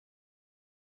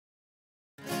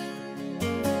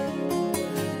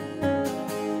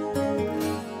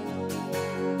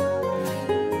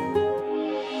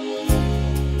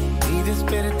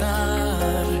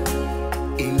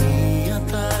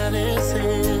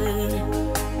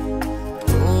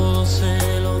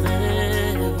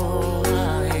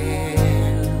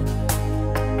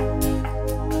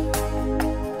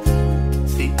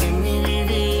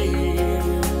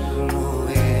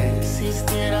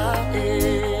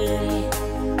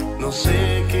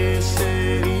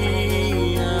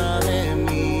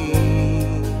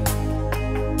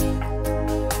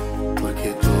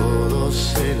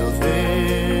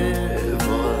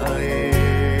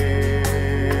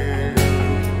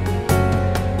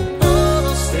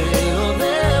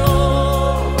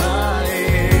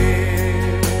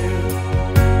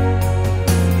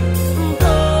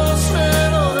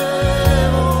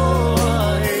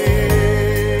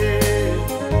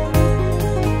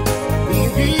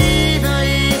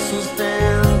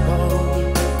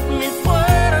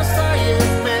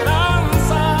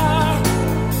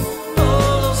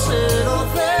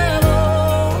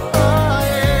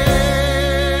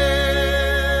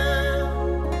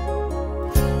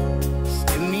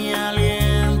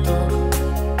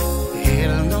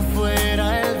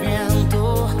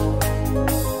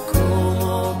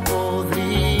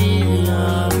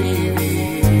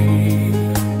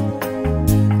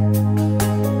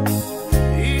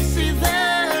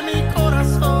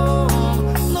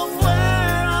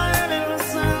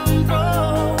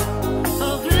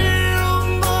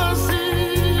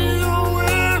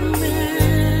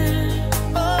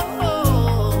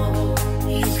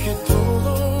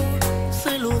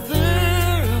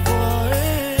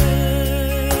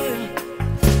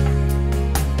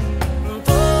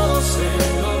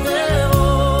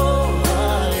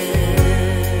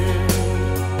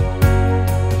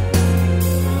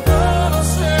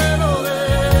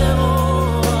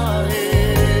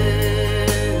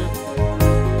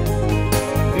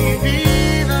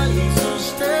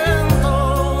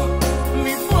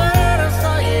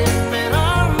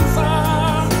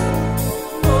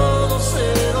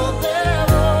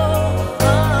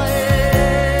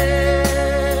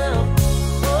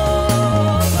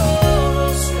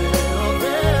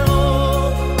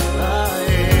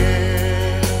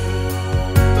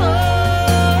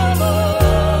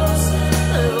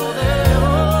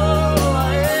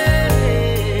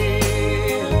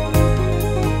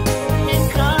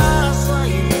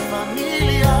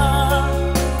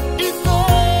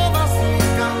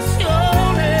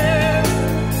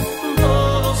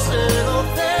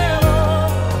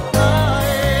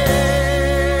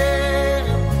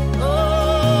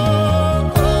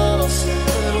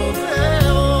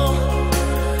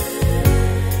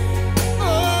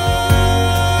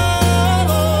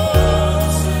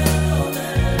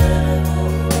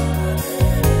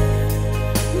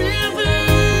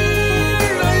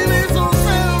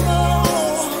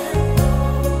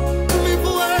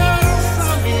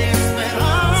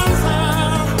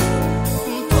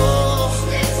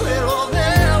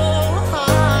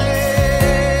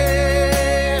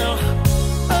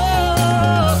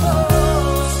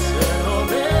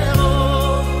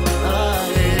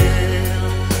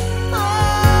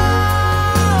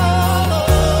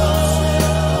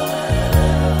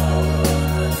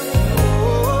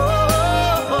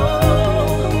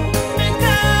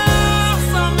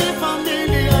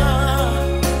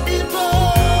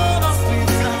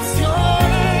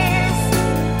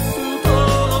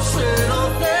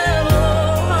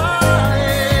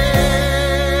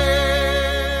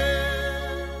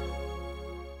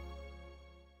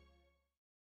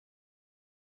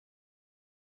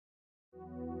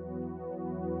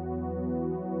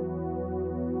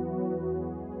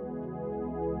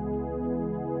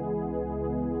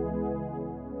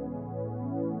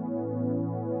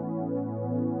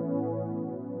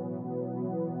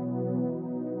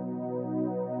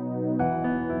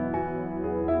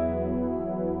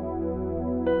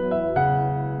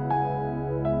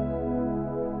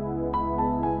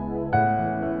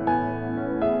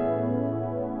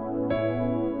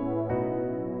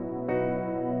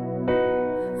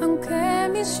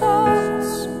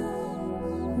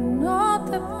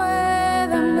te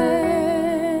pueden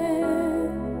ver,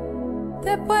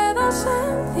 te puedo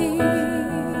sentir,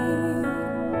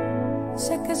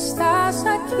 sé que estás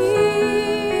aquí,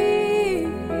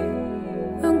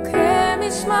 aunque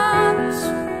mis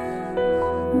manos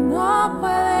no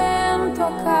pueden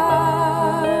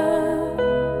tocar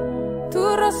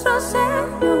tu rostro,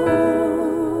 Señor,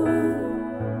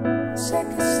 sé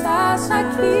que estás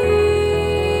aquí.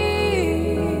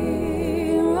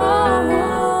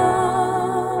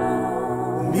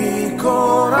 Mi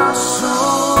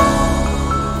corazón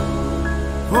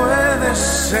puede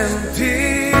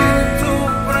sentir tu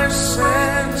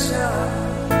presencia,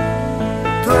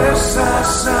 tú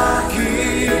estás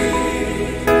aquí,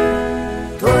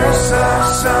 tú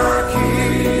estás aquí.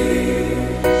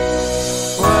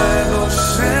 Puedo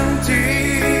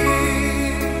sentir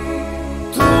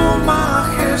tu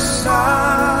majestad,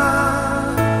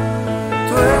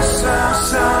 tú estás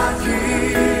aquí,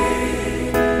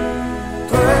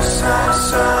 tú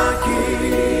estás aquí.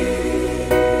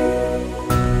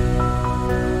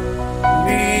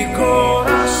 Mi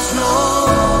corazón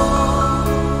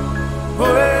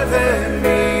puede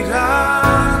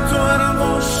mirar tu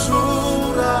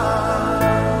hermosura,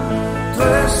 tú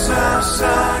estás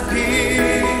aquí,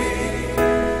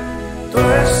 tú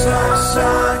estás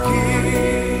aquí.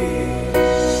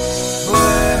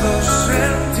 Puedo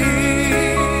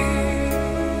sentir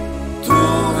tu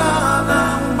gran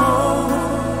amor,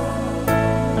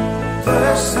 tú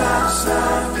estás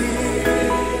aquí,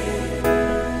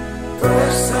 tú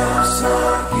estás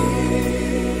aquí.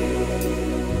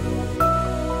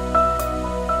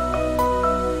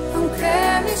 Aunque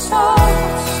mis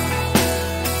ojos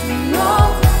no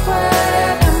te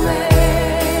pueden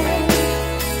ver,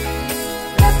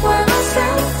 te puedo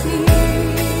sentir,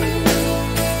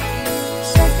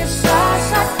 sé que estás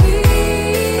aquí,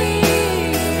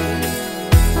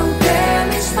 aunque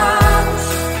mis manos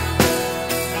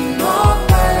no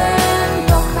pueden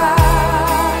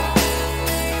tocar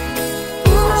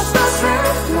tu rostro,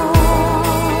 Señor,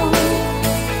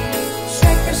 sé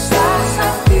que estás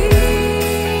aquí.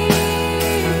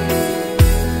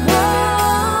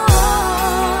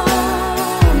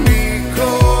 Mi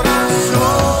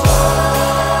corazón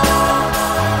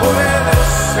puede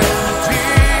sentir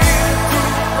tu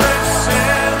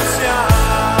presencia,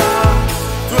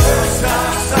 tú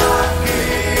estás aquí,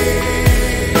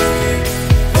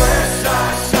 tú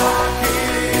estás aquí.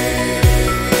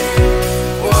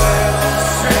 Puedo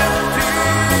sentir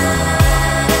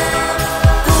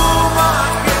tu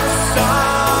majestad,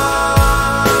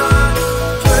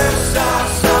 tú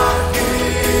estás aquí,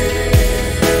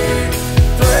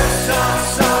 tú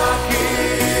estás aquí.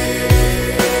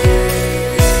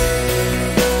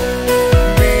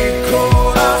 Mi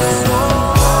corazón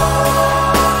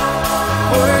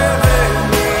puede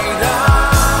mirar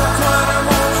tu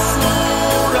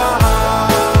hermosura,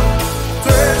 tú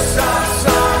estás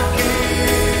aquí,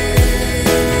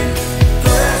 tú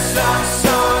estás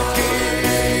aquí.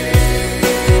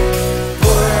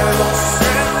 Puedo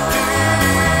sentir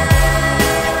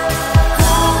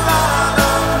tu gran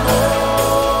amor,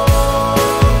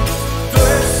 tú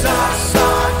estás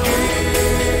aquí,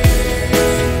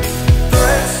 tú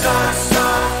estás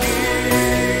aquí, estás aquí,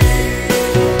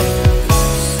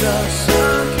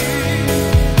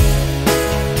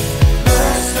 tú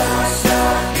estás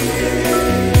aquí,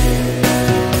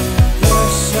 tú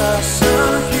estás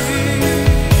aquí,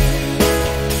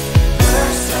 tú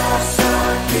estás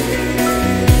aquí.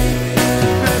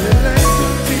 Me deleito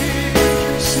en ti,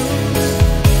 Jesús,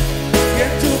 y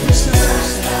en tu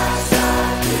presencia.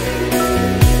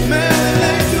 Me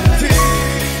deleito en ti,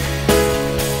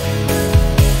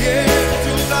 y en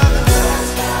tu gran amor.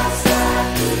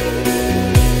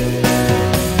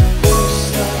 Tú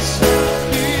estás aquí, tú estás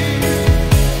aquí,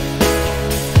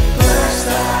 tú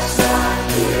estás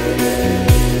aquí,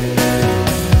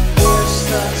 tú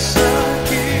estás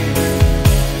aquí,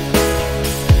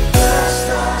 tú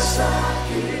estás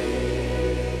aquí.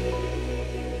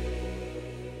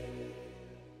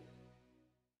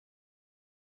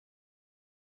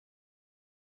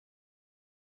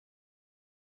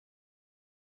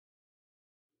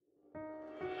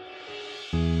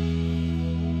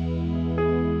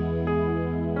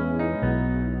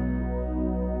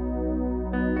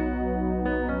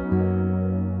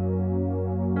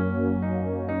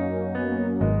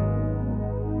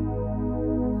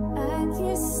 Aquí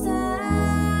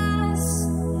estás,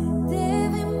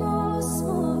 debemos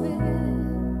mover,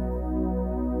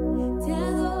 te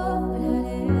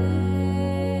adoraré,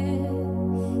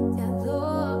 te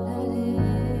adoraré.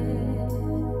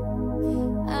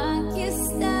 Aquí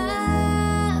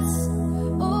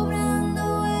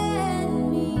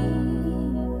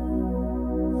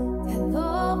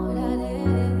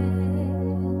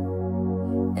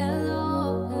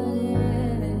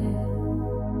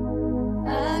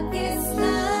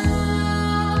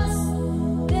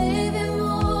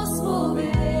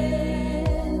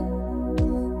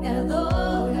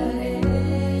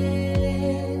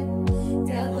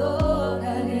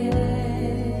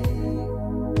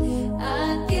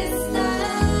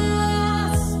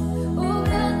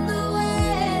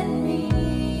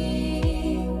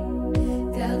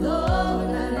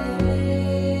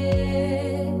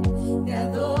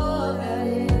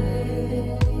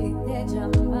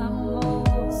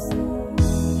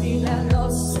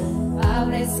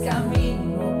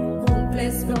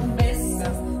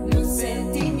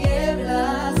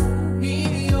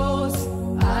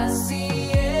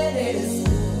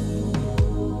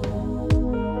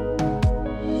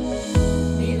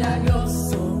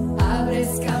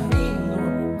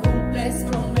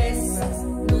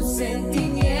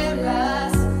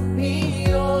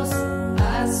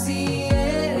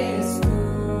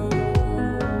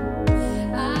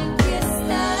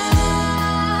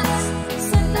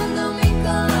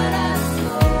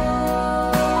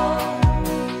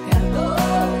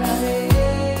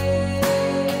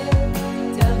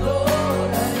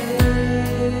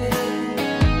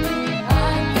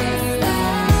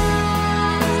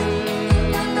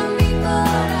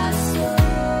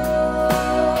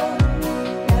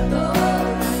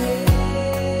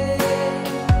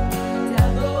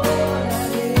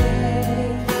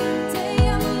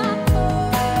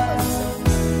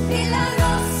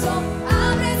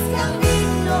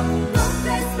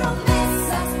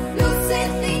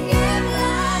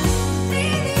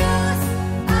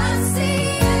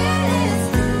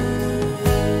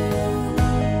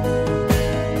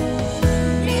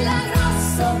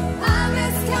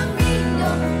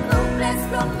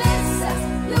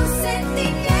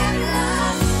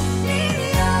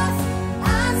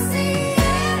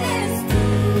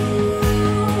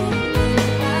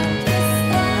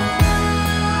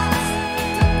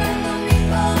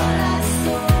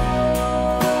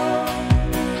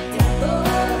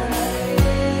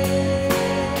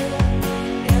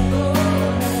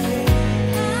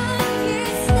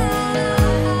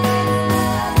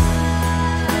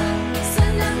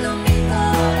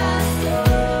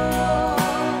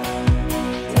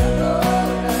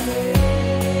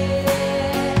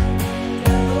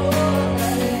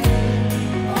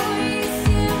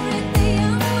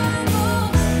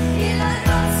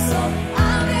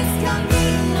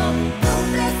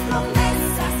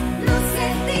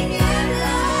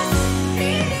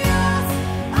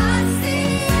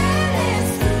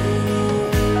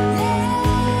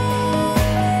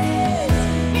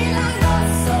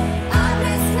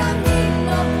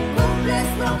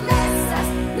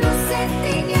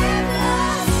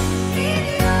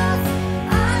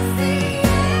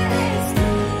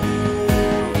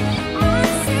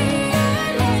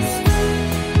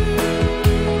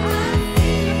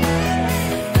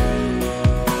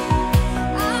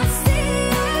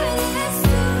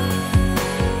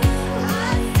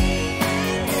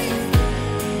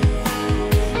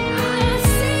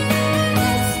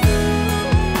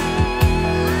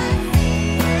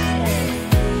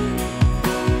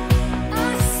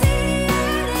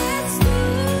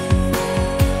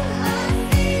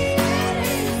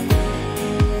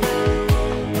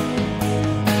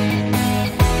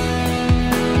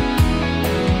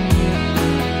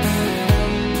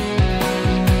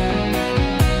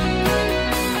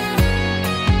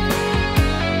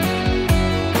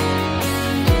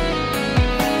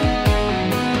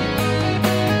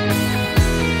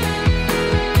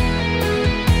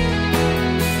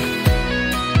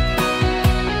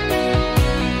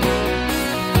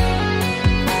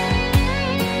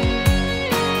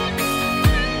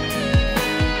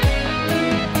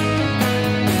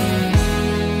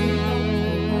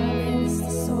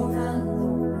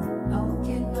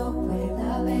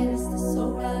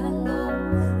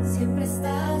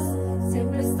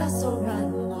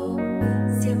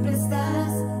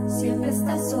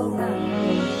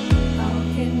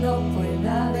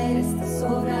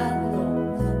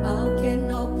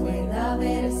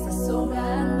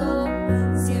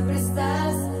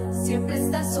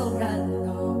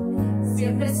sobrando,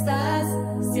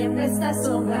 siempre estás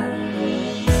sobrando.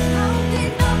 Aunque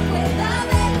no pueda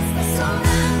ver, estás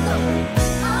sobrando.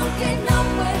 Aunque no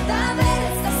pueda ver,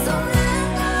 estás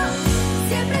sobrando.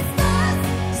 Siempre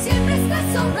estás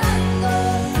sobrando.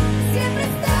 Siempre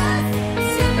estás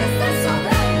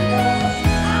sobrando.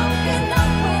 Aunque no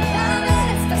pueda ver,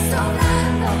 estás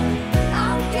sobrando.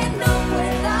 Aunque no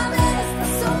pueda ver,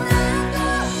 estás sobrando.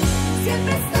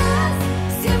 Siempre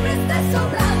estás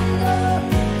sobrando.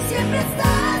 Siempre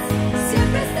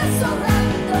estás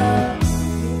sobrando.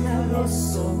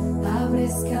 Milagroso,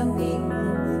 abres camino,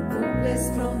 cumples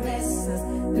promesas,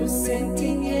 luz en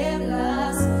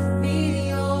tinieblas, mi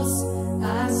Dios,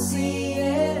 así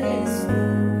eres tú.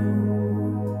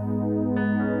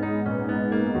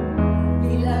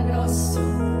 Milagroso,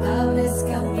 abres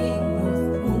camino,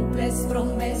 cumples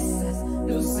promesas,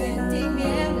 luz en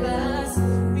tinieblas,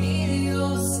 mi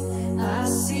Dios,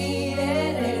 así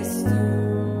eres tú.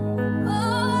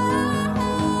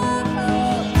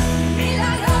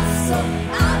 Milagroso,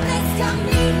 abres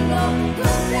camino,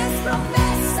 cumples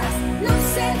promesas,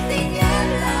 luz en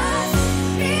tinieblas,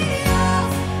 mi Dios,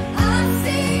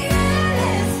 así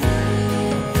eres tú.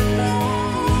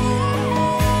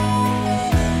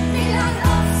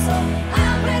 Milagroso,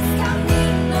 abres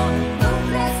camino,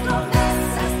 cumples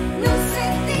promesas, luz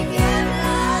en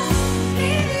tinieblas,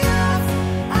 mi Dios,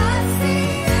 así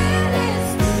eres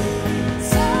tú.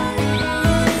 Solo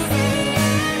así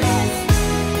eres tú.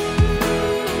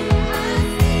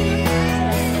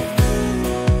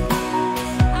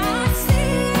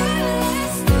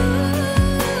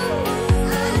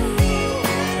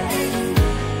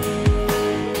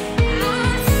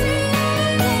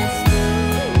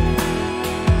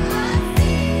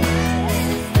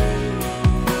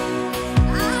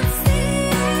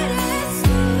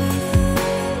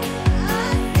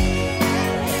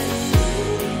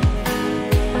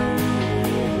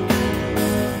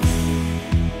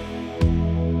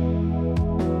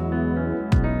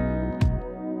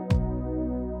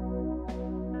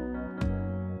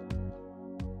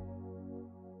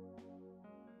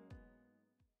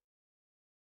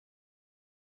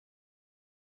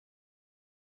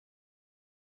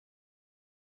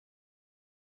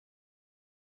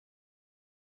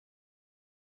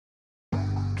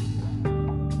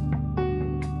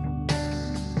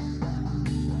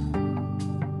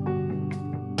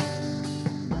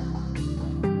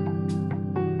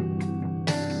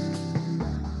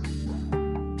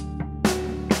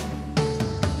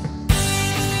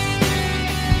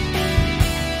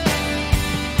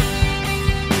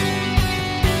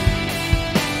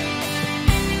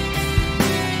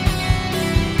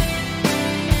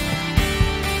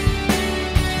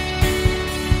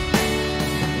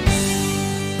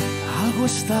 Algo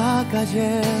está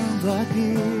cayendo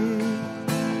aquí.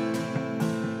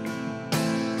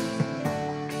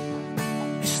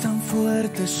 Es tan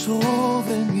fuerte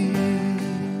sobre mí.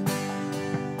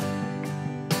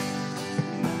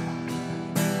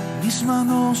 Mis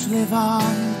manos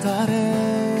levantaré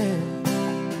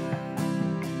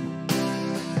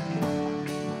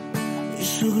y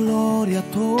su gloria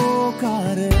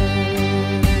tocaré.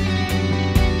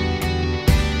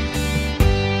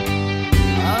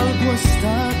 Algo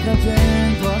está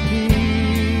cayendo aquí.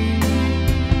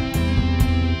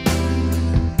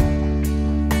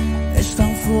 Es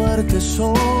tan fuerte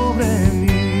sobre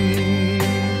mí.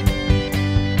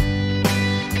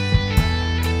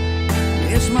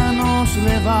 Mis manos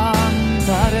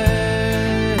levantaré.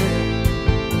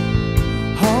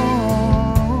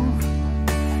 Oh,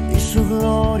 y su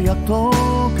gloria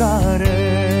tocaré.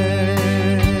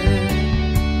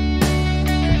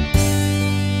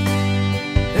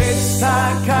 Está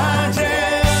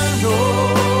cayendo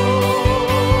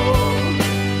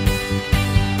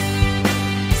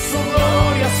su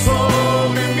gloria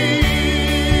sobre mí,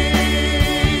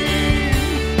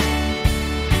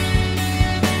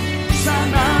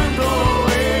 sanando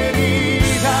heridas.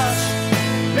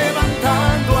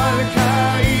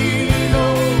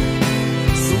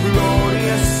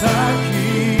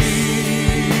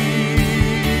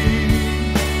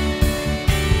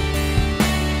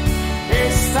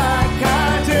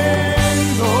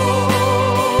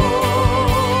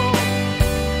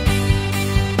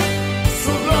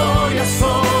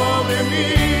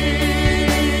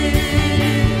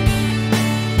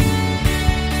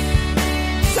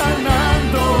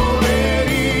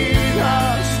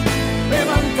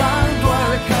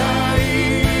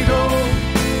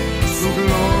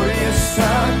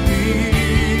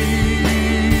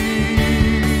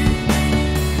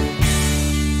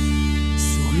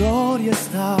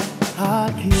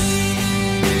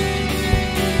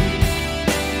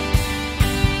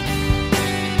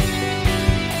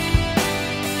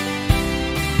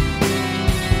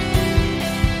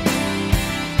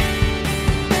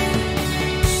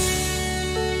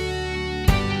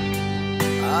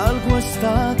 algo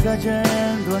está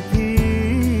cayendo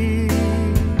aquí.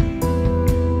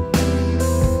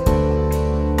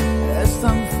 Es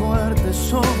tan fuerte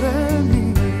sobre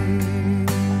mí.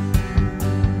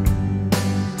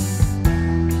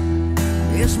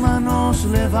 Mis manos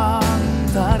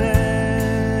levantaré,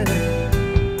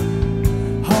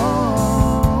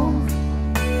 oh,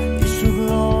 y su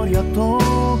gloria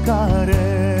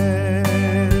tocaré.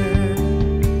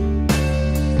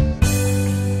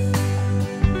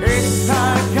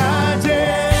 Está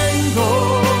cayendo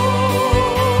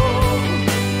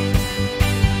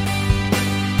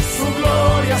su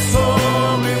gloria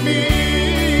sobre mí.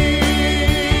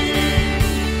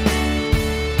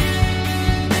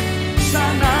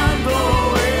 Sanando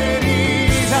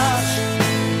heridas,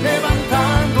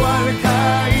 levantando al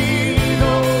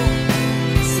caído,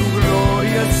 su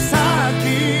gloria está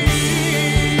aquí.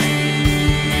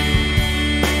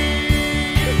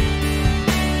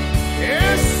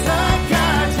 Está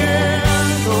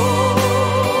cayendo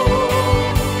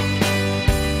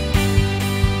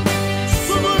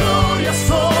su gloria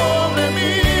sobre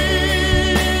mí.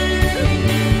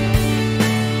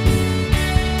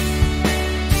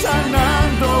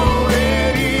 Sanando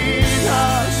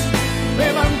heridas,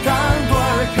 levantando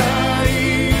al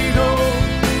caído,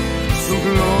 su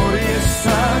gloria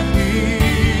está aquí.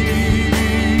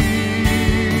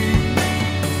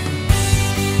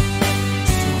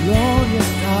 Su gloria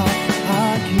está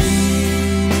aquí.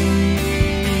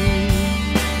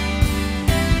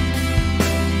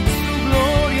 Su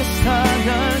gloria está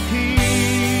aquí.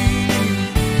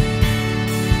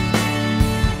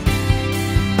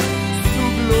 Su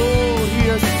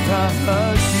gloria está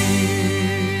aquí.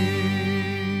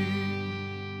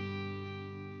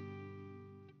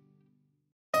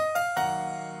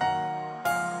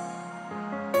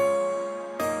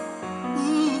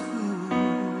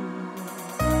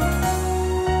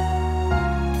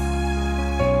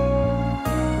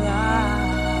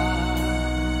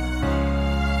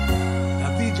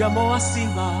 David llamó a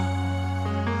Sima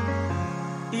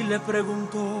y le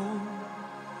preguntó: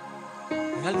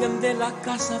 ¿hay alguien de la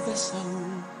casa de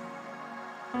Saúl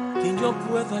quien yo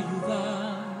pueda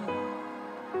ayudar?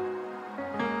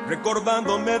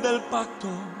 Recordándome del pacto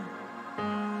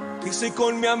que hice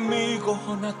con mi amigo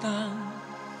Jonatán,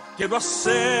 quiero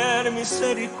hacer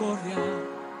misericordia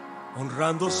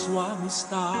honrando su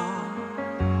amistad.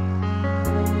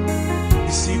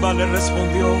 Y Sima le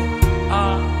respondió: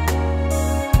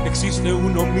 existe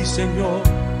uno, mi Señor,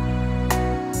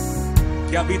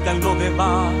 que habita en lo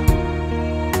demás,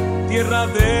 tierra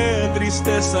de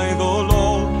tristeza y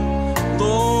dolor,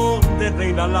 donde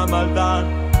reina la maldad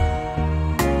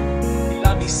y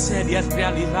la miseria es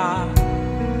realidad.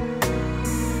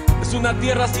 Es una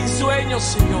tierra sin sueños,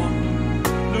 Señor,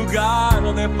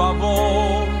 lugar de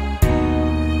pavor.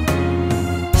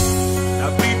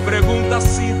 David pregunta a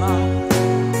Sima: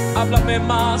 háblame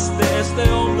más de este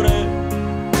hombre,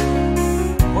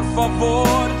 por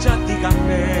favor, ya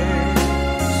díganme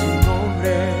su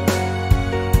nombre.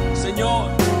 Señor,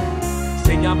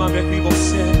 se llama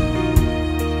Mefibosé,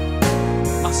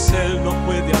 mas él no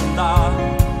puede andar.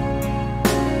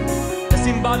 Es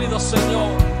inválido,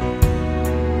 Señor,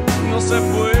 no se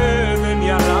puede ni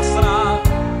arrastrar.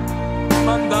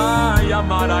 Manda a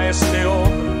llamar a este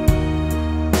hombre,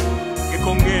 que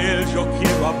con él yo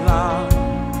quiero hablar.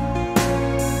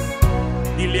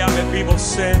 Dile a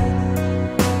Mefibosé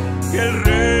que el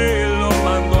rey lo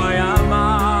mandó a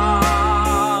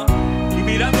llamar. Y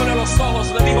mirándole a los ojos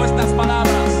le dijo estas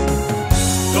palabras: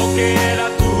 lo que era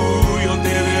tuyo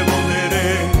te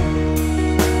devolveré,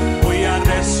 voy a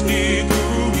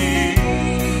restituir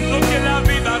lo que la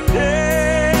vida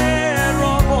te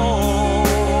robó.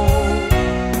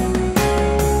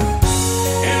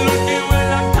 El último en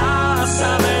la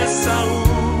casa de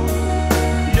Saúl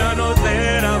ya no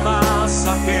era más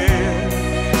aquel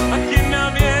a quien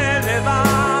nadie le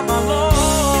daba valor.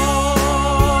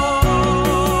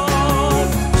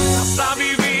 Vas a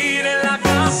vivir en la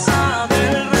casa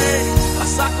del rey,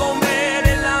 vas a comer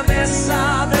en la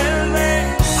mesa del rey,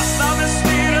 vas a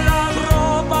vestir las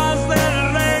ropas del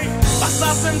rey, vas a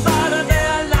sentarte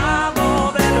al lado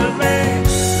del rey.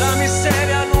 La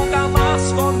miseria nunca más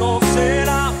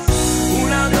conocerás, un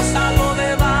adiós a lo de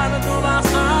dar tú vas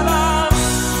a dar,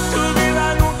 tu vida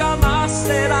nunca más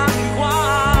será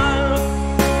igual.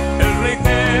 El rey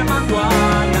te mandó a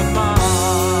llamar.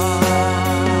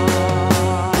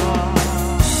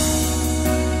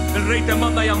 El rey te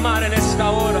manda a llamar en esta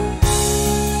hora.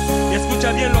 Y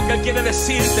escucha bien lo que él quiere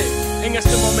decirte en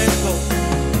este momento.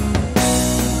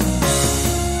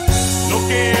 Lo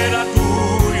que era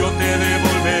tuyo te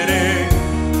devolveré,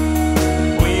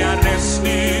 voy a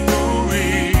restituir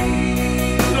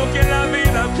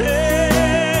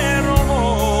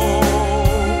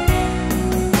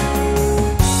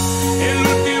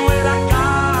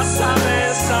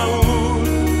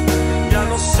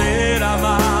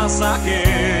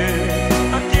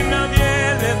quien nadie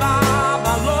le da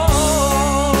valor.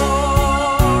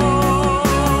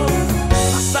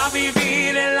 Vas a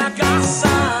vivir en la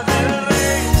casa del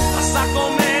rey, vas a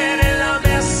comer en la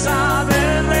mesa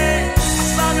del rey,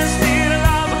 vas a vestir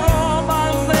las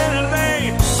ropas del rey,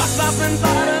 vas a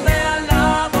sentarte al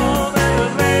lado del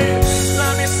rey. La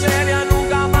miseria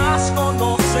nunca más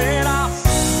conocerás,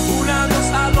 un adiós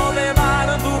a lo de dar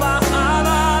tú vas a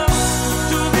dar,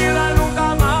 tu vida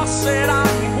nunca más será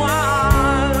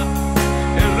igual.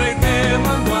 El rey te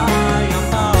mandó a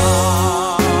llamar.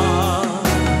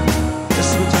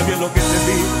 Escucha bien lo que te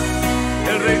digo,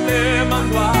 el rey te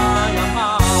mandó a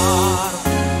llamar.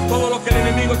 Todo lo que el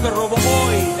enemigo te robó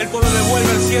hoy, él te lo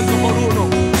devuelve el 100 por 1.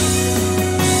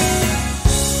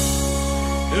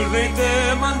 El rey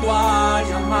te mandó a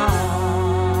llamar.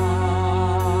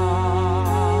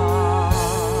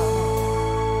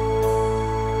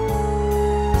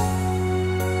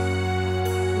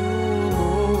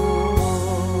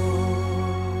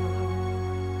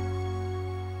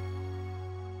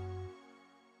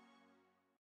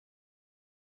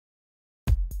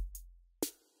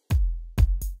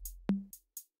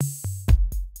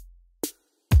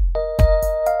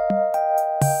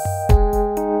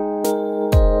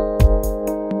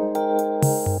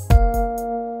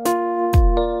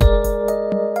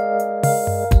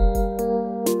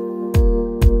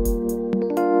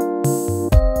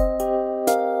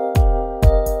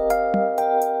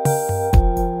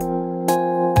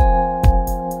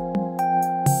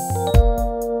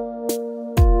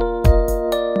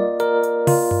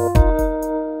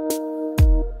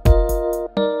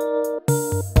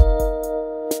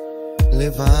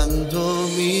 Levanto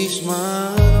mis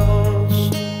manos,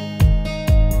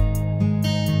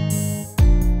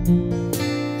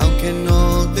 aunque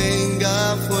no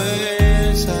tenga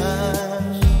fuerzas.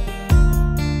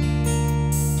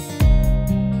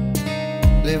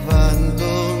 Levanto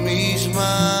mis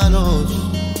manos,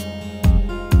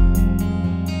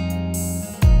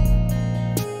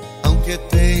 aunque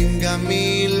tenga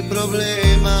 1000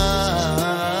 problemas.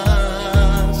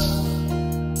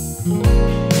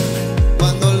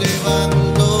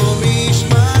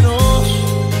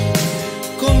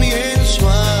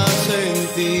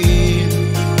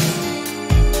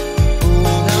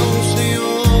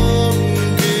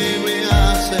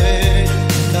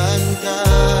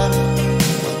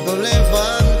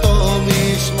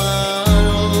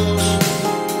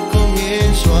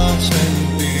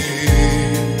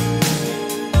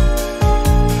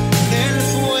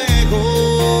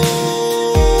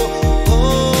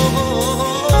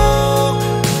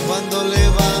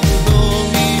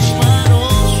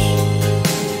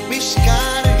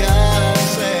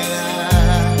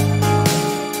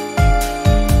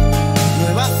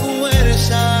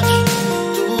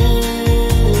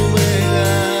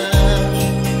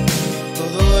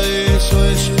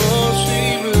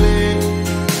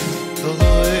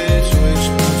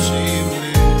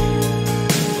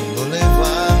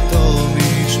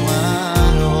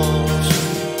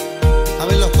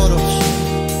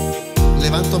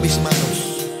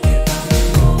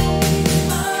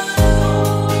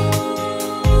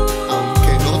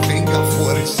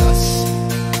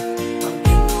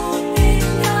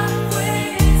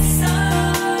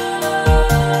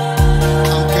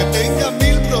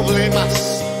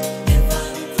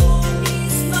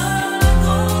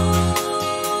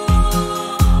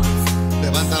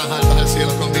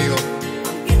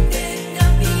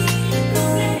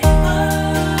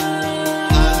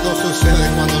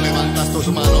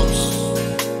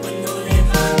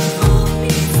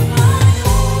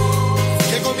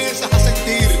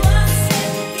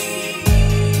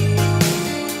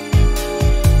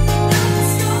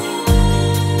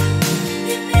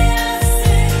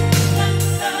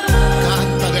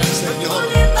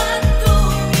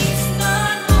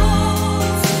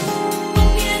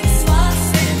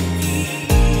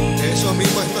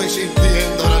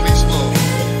 Sintiendo ahora mismo.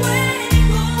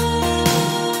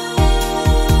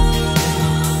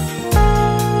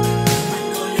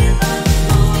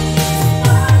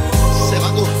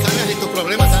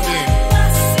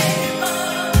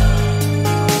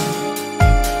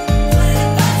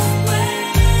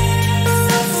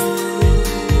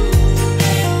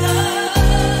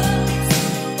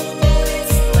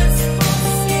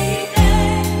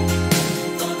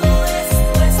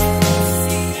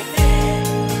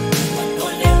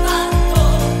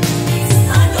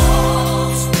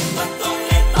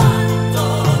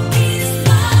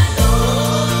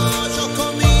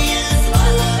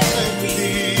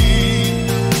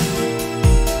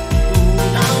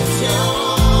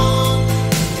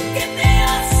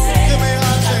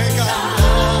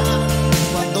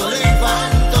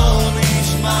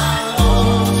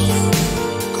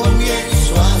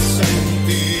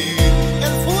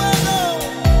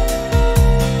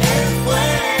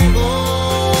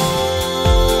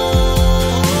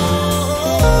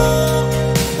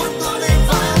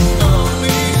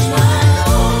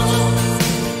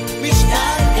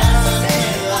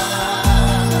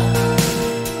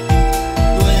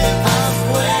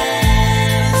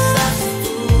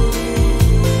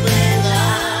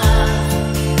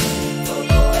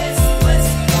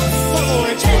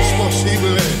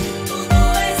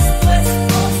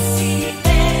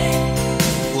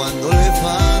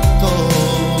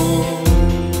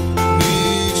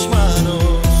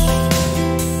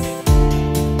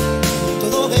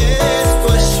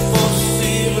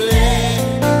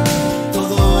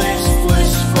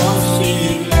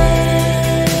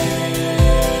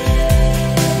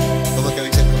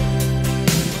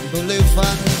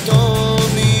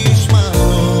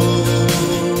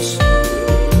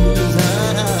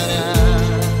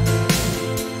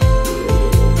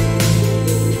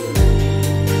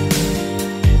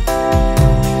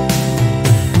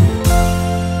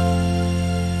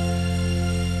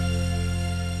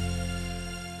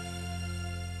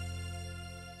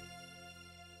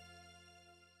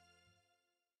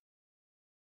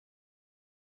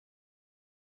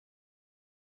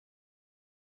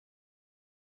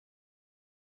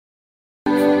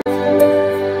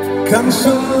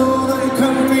 cansado del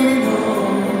camino,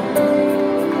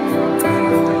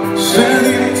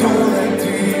 sediento de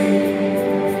ti.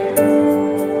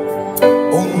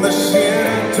 Un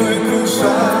desierto he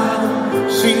cruzado,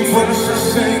 sin fuerzas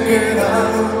he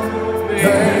quedado,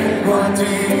 vengo a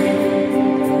ti.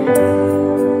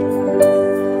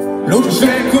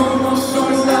 Luché como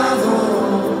soldado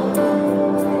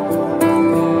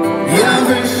y a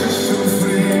veces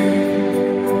sufrí,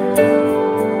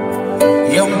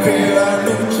 y aunque la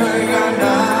lucha he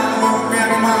ganado, mi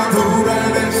armadura he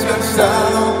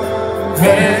descansado,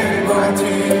 vengo a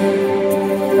ti.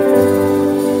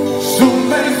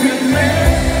 Sumérgeme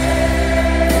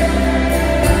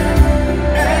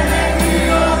en el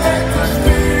río de tu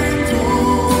espíritu.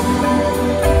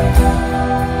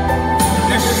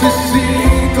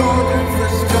 Necesito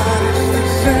refrescar este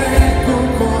seco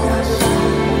corazón,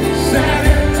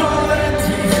 sediento de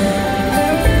ti.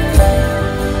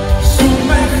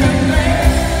 Sumérgeme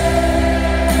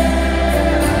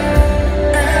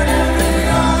en el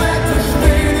río de tu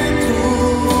espíritu.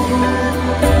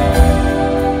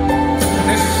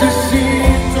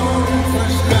 Necesito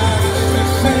refrescar este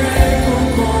seco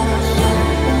corazón,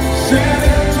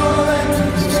 sediento de ti.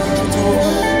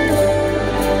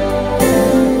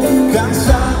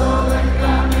 Cansado del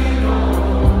camino,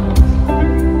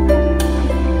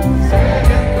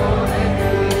 sediento de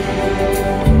ti.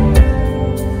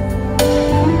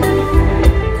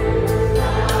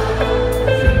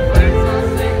 Sin fuerzas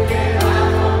he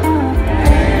quedado,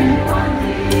 vengo a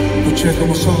ti. Luché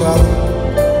como soldado.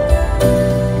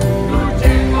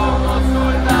 Luché como soldado.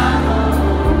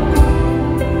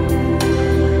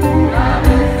 A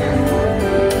veces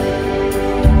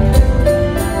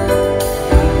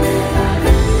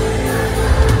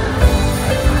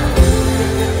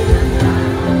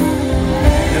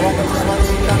levanta tus manos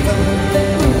y canta.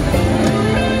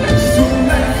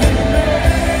 Sumérgeme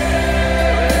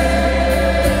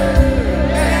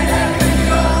en el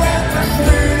río de tu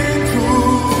espíritu.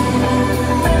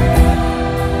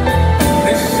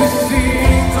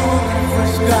 Necesito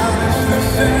refrescar este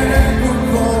seco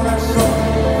corazón,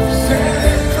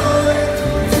 sediento de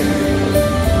ti.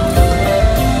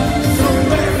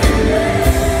 Sumérgeme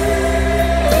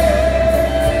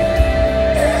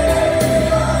en el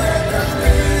río de tu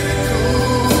espíritu.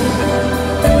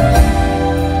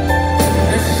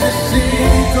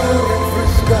 Necesito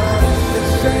refrescar este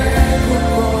seco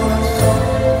corazón,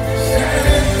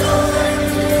 sediento de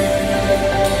ti.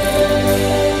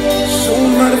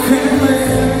 Sumérgeme.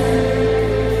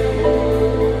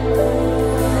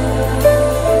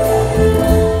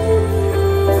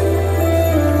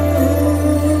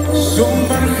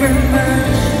 Sumérgeme,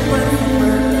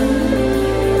 sumérgeme.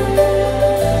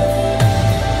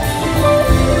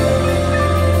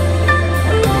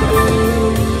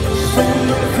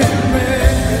 Sumérgeme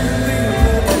en el río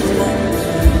de tu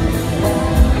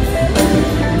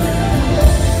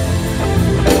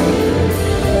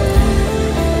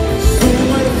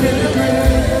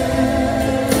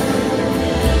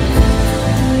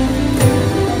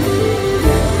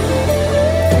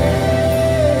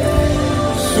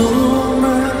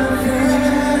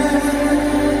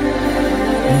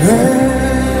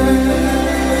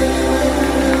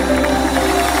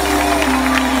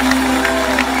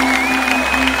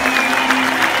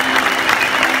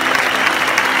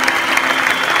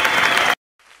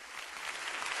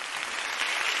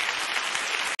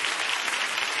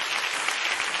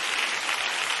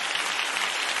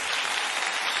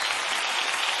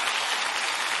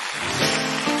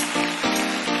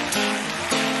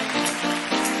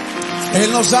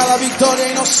Él nos da la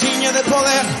victoria y nos ciñe de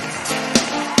poder.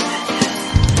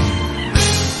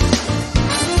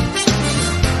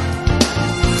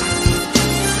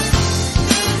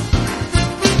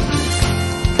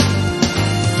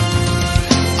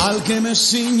 Al que me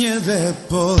ciñe de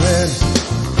poder,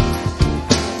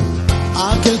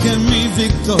 aquel que mi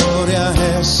victoria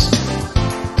es,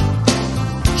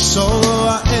 solo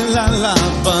a él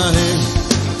alabaré,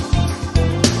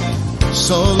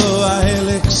 solo a él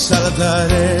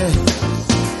exaltaré.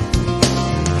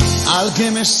 Al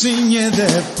que me ciñe de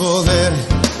poder,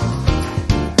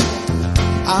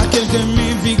 aquel que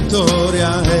mi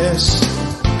victoria es,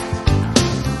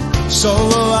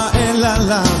 solo a él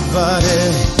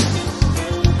alabaré,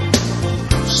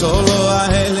 solo a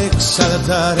él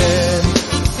exaltaré.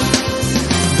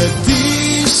 De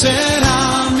ti será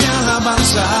mi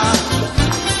alabanza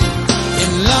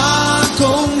en la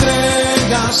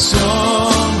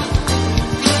congregación,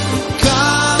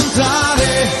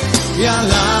 cantaré y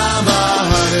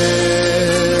alabaré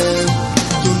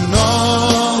tu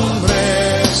nombre,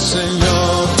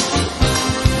 Señor.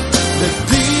 De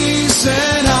ti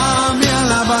será mi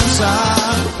alabanza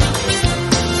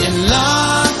en la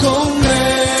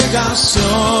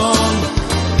congregación.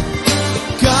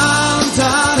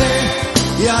 Cantaré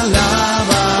y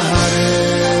alabaré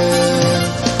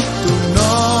tu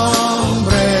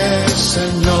nombre,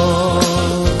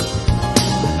 Señor.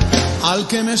 Al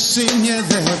que me ciñe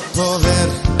de poder,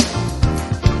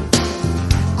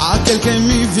 aquel que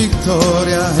mi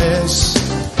victoria es,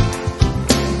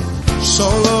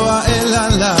 solo a Él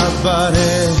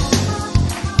alabaré,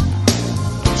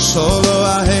 solo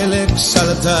a Él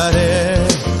exaltaré.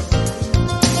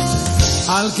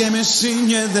 Al que me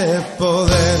ciñe de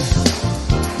poder,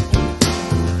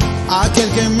 aquel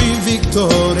que mi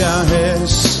victoria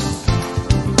es,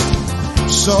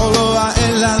 solo a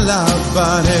Él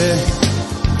alabaré,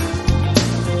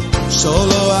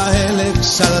 solo a Él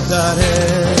exaltaré.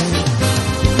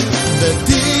 De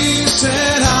ti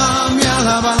será mi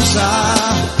alabanza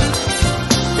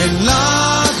en la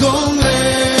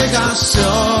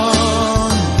congregación.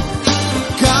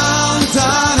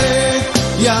 Cantaré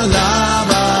y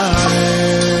alabaré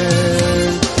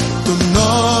tu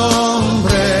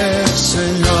nombre,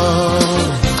 Señor.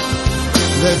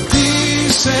 De ti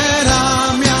será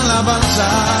mi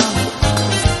alabanza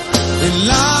en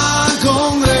la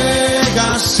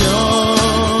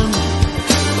congregación.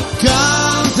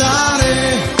 Cantaré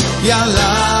y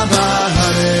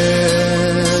alabaré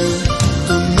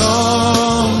tu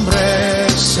nombre,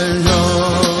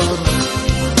 Señor.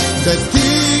 De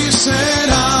ti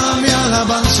será mi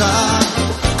alabanza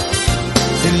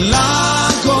en la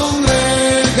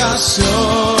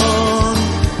congregación.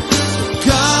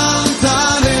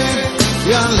 Cantaré y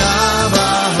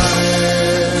alabaré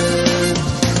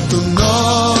tu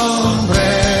nombre,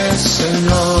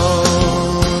 Señor.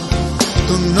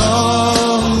 Tu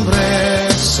nombre,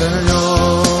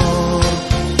 Señor.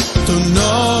 Tu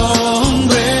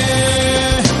nombre,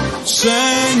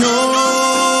 Señor.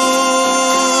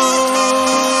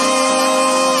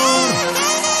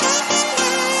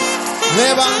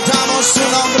 Levantamos tu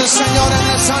nombre, Señor, en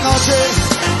esta noche.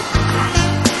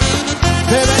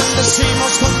 Te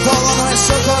bendecimos con todo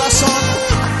nuestro corazón.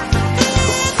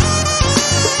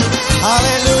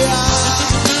 Aleluya.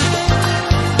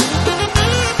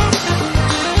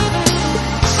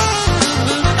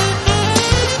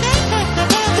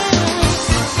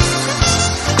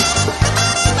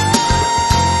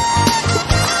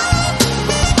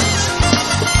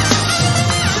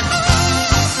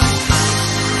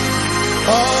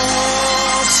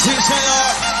 Oh, sí,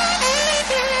 Señor.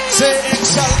 Sé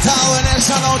exaltado en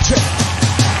esa noche.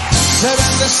 Sé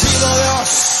bendecido, Dios.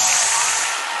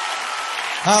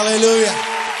 Aleluya.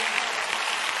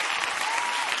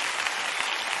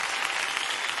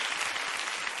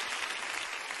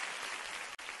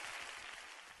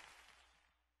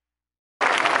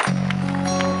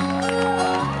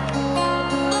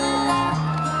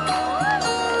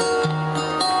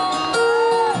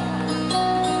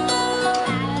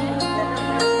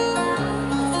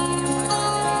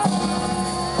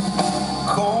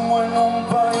 Como en un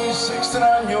país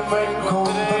extraño me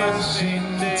encontré sin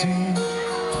ti.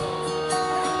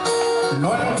 No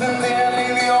entendía el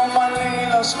idioma ni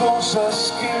las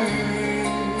cosas que viví.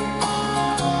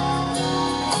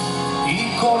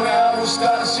 Y corrí a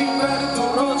buscar sin ver tu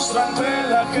rostro entre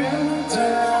la gente.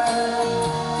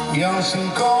 Y aún sin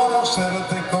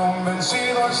conocerte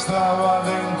convencido estaba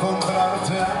de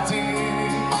encontrarte a ti.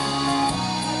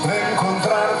 De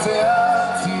encontrarte a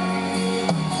ti.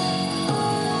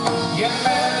 Y en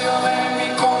medio de mi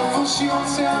confusión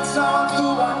se alzaba tu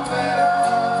bandera.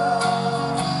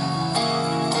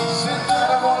 Se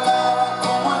enarbolaba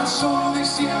como el sol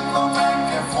diciéndome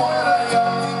que fuera y a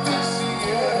ti te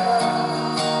siguiera.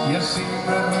 Y así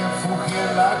me refugié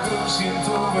en la cruz y en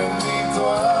tu bendito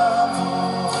amor.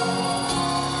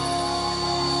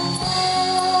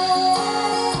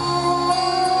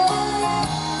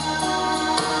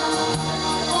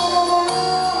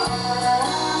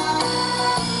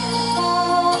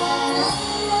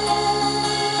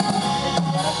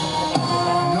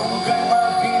 Nunca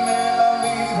imaginé la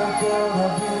vida que ahora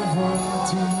vivo en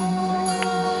ti,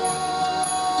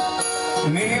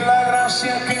 ni la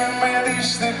gracia que me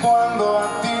diste cuando a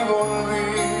ti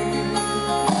volví.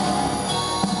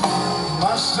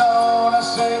 Mas ahora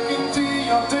sé que en ti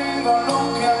yo tengo lo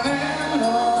que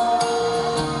anhelo.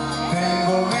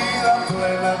 Tengo vida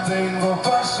plena, tengo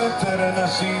paz eterna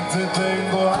si te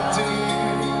tengo a ti.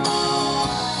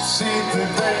 Si te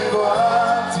tengo a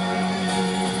ti.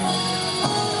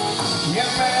 Y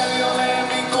en medio de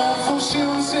mi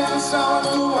confusión se alzaba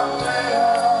tu bandera.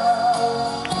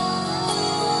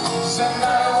 Se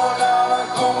enarbolaba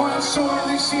como el sol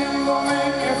diciéndome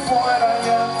que fuera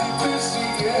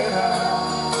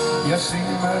así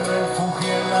me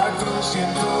refugié en la cruz y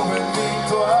en tu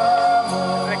bendito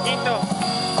amor. Requito.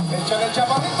 Échale el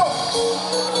chaparrito.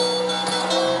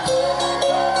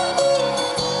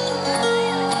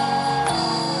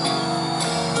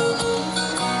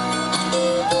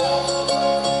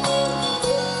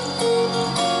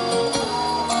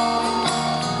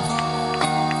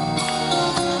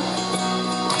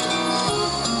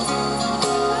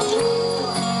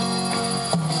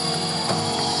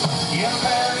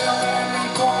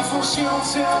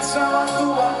 Se alzaba tu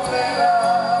bandera,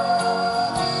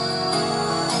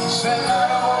 se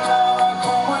enarbolaba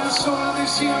como el sol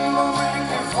diciéndome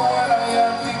que fuera y a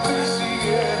ti te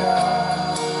siguiera.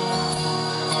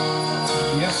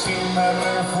 Y así me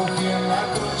refugié en la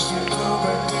cruz y en tu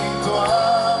bendito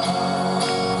amor.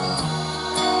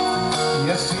 Y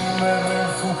así me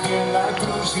refugié en la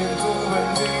cruz y en tu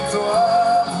bendito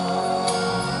amor.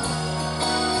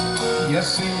 Y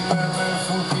así me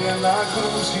refugié en la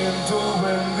cruz y en tu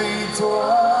bendito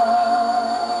amor.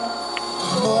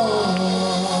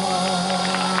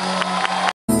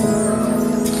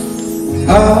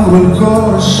 Abro el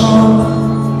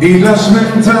corazón y las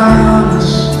ventanas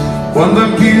cuando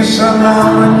empieza la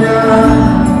mañana,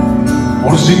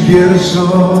 por si quieres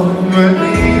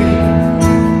venir.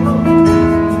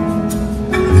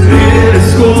 Eres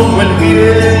como el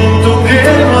viento que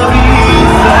no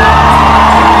avisa,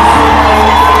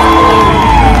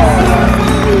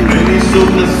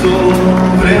 sopla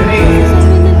sobre mí.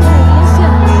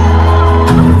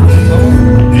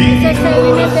 Que se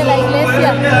alimente la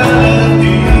iglesia.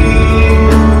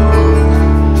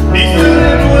 Y se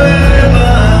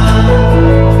renueva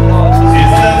si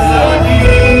estás aquí.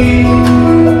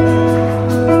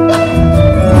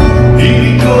 Y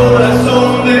mi corazón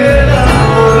vela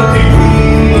por ti,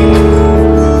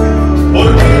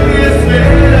 porque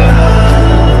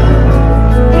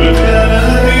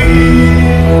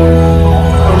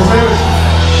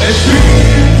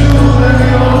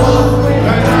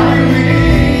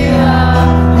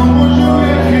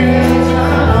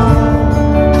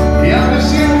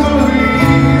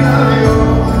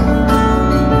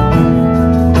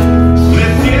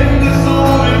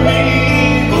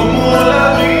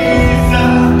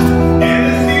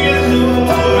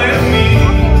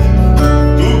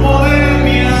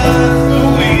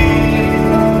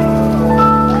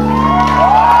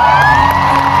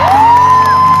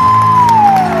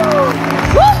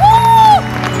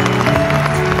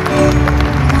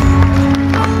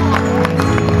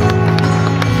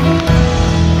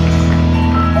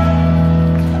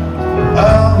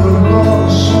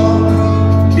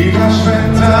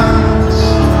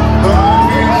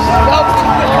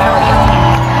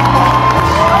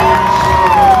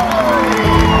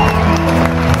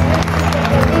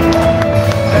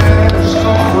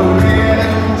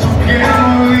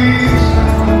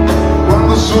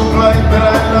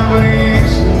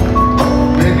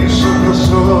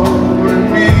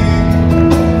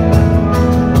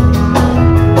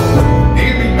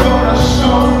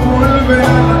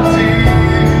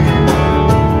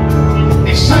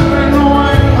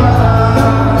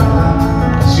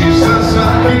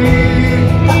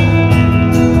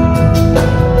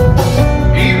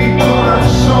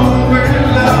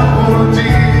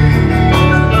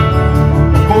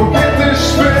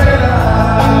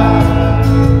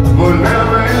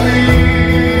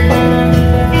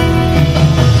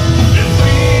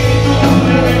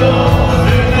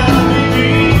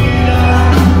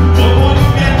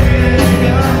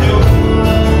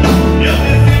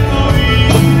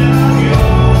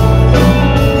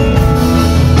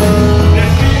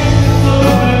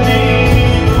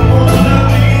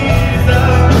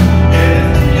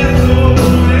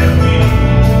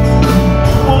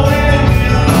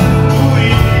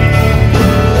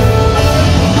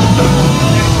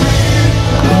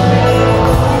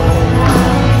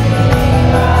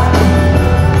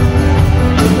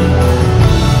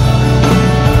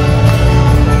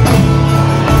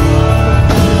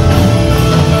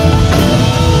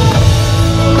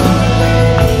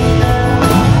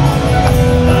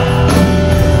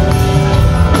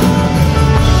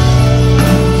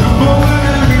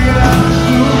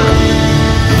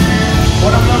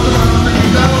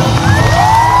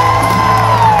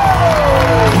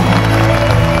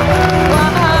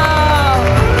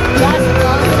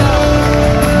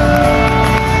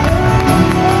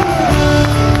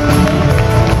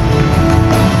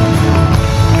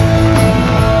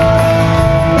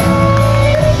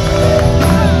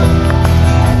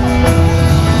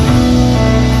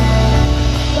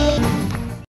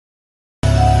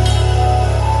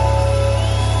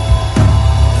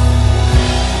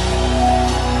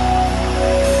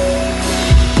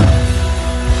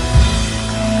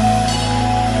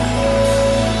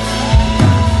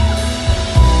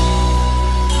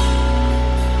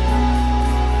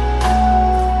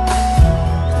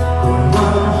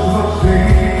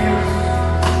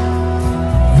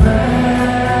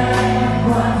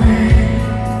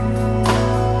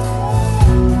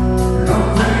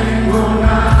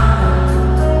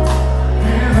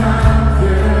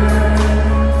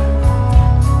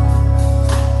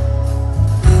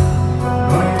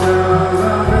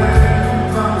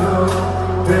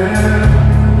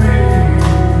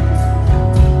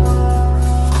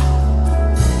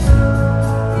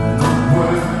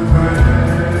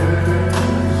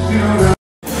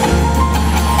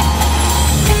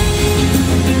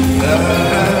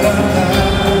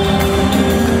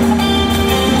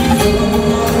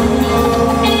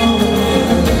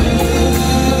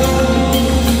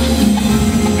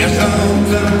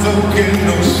tanto que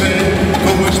no sé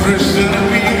cómo expresar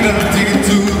mi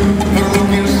gratitud por lo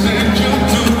que has hecho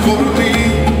tú por mí.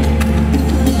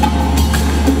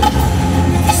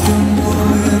 Me diste amor,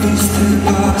 me diste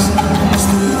paz, me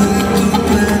diste de tu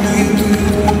plenitud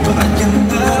para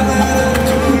llenarme de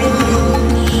tu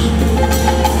luz.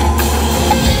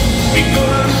 Mi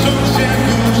corazón se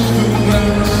acostumbra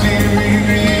a así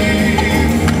vivir,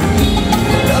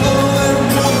 dado en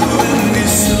tu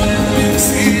bendición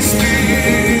existir.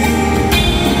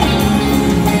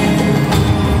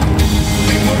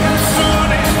 Tengo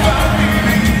razones para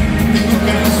vivir, tengo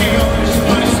canciones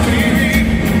para escribir,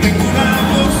 tengo una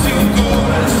voz y un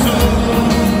corazón,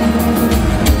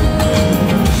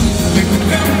 tengo un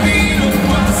camino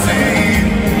para seguir,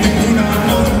 tengo un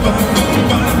amor para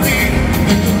compartir,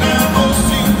 tengo una voz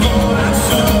y un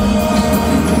corazón.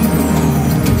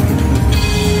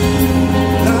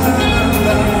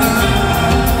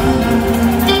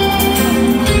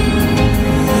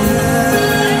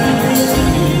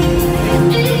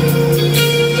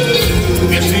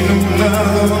 Me has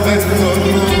inundado de tu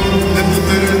amor, de tu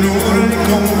ternura y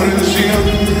comprensión,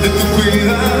 de tu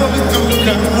cuidado y tu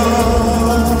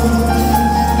calor.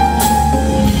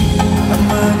 La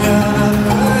mañana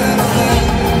verde,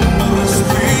 no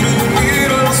respiro y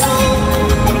miro al sol,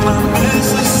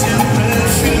 permanece siempre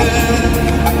fiel.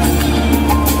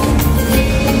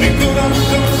 Mi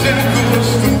corazón se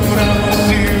acostumbra a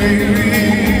así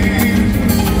vivir,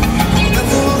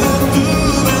 dentro de tu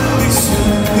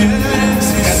bendición y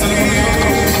existir.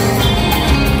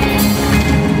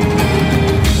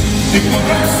 Tengo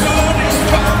razones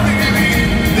para vivir,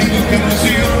 tengo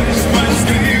canciones para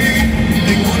escribir,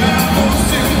 tengo una voz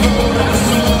y un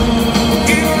corazón,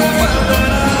 y no me falta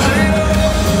nada.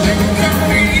 Tengo un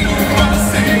camino para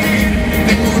seguir,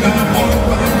 tengo un amor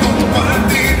para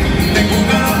compartir, tengo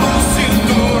una voz y un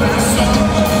corazón,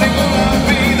 tengo la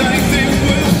vida y tengo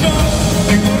el sol.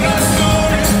 Tengo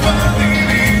razones para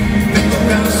vivir, tengo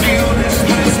canciones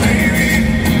para escribir,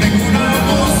 tengo una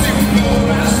voz y un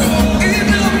corazón, y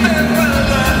no me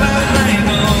falta nada, y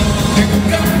no. Tengo un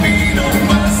camino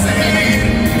para seguir,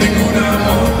 tengo un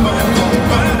amor para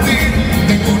compartir,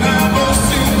 tengo una voz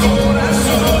y un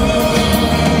corazón.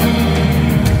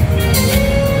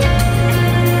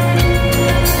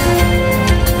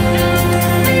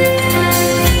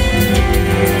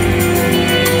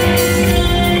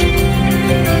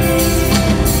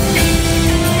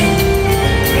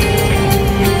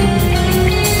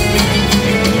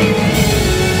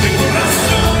 Tengo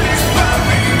razones para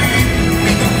vivir,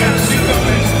 tengo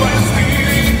canciones para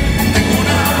escribir, tengo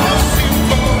una voz y un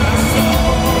corazón.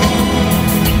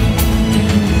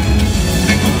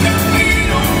 Tengo un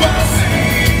camino para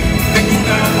seguir, tengo un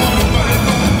amor para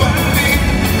compartir,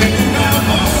 tengo una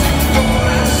voz y un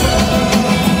corazón.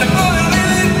 Tengo la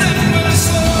vida y tengo el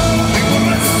sol. Tengo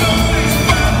razones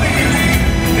para vivir,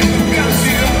 tengo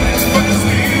canciones para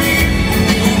escribir,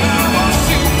 tengo una voz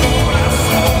y un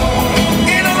corazón,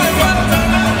 y no me falta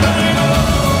nada, no.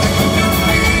 Tengo un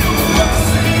camino para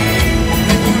seguir,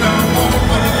 tengo un amor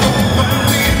para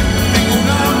compartir, tengo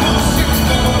una voz y un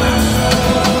corazón.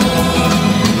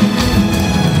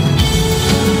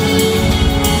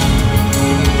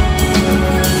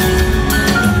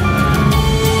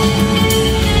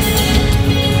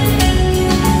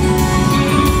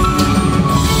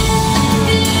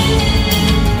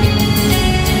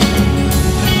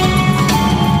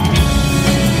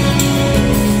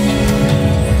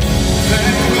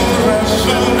 Tengo razones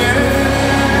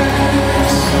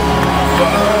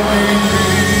para vivir.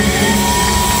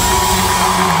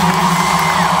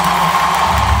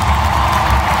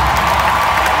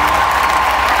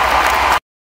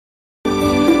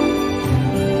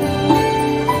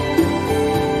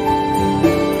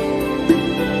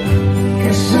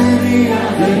 ¿Qué sería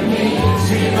de mí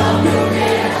si no me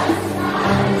hubieras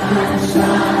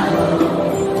alcanzado?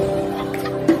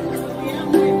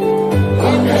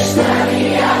 ¿Dónde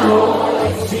estaría hoy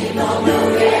si no me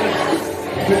hubieras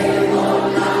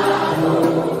perdonado?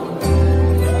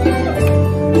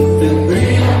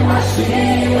 Tendría un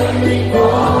vacío en mi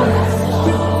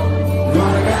corazón,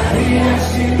 vagaría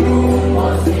sin rumbo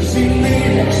y sin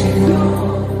dirección.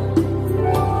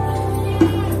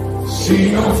 Si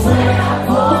no fuera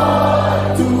por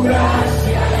tu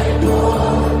gracia y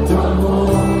por tu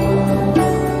amor,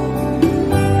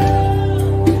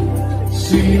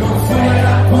 si no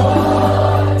fuera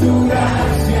por tu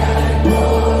gracia y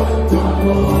por tu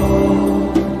amor,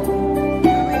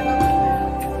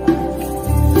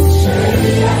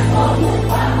 sería como un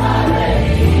pájaro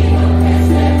herido que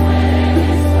se muere en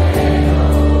el suelo,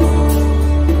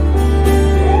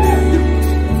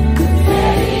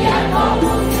 sería como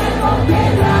un ciervo que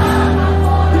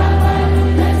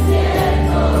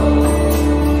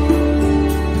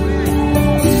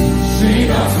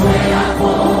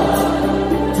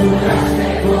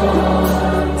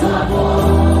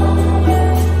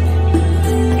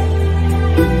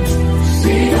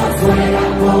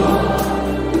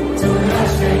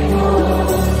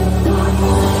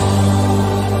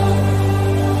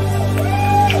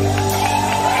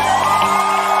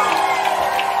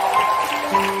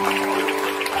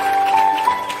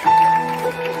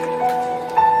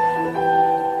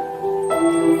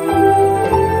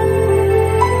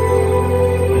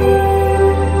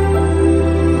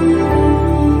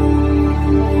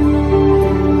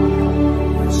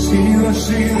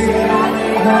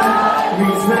dejar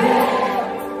mi fe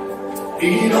y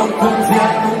no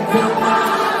confiar nunca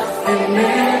más en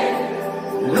él.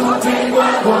 No tengo a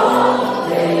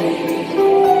dónde ir,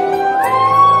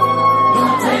 no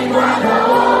tengo a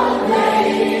dónde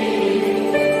ir.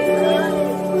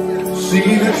 Si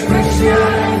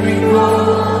despreciar en mi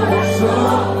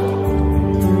corazón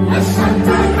la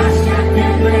santa gracia que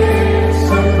me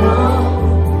salvó,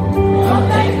 no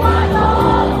tengo a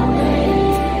dónde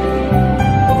ir,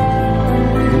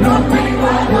 no tengo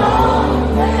a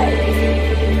dónde ir.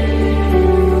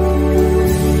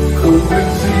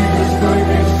 Convencido estoy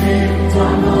de sin tu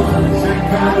amor se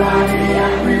acabaría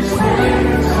mis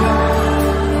fuerzas,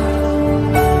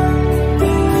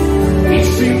 y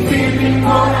sin ti mi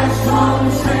corazón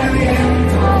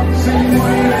sediento se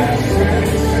muere, se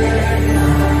seca.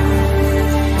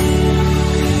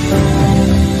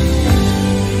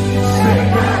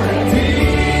 Cerca de ti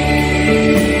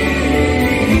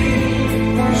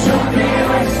yo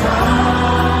quiero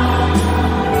estar,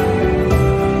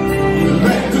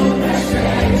 de tu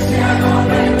presencia no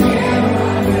me quiero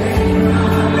alejar.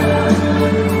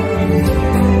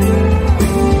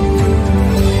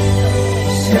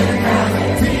 Cerca de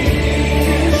ti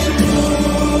Jesús,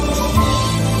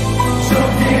 yo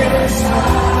quiero estar.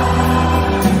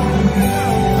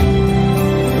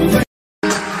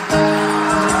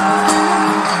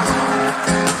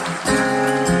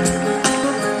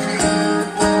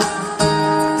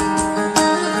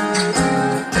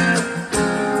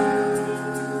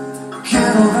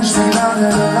 Quiero respirar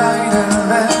el aire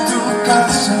de tu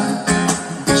casa,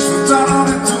 disfrutar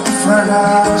de tu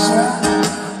fragancia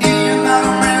y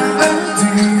llenarme de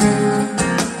ti.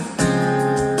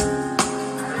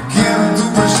 Quiero en tu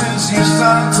presencia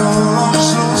estar todos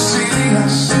los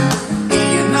días y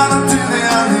llenarte de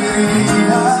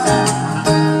alegría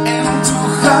en tu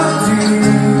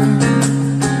jardín.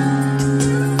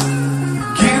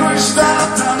 Quiero estar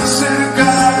tan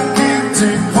cerca que te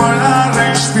pueda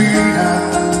respirar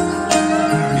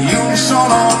y un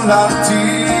solo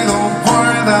latido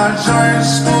pueda yo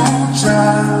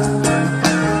escuchar.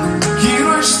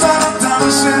 Quiero estar tan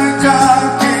cerca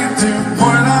que te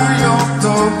pueda yo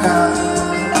tocar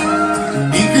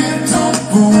y que tu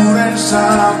pureza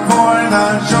pueda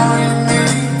yo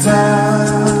imitar.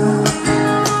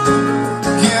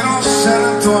 Quiero ser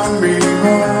tu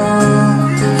amigo,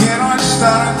 quiero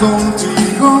estar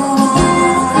contigo.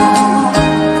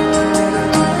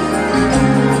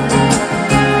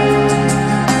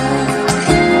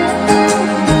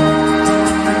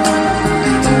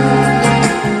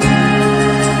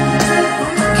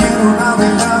 Quiero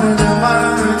navegar en el mar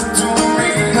de tu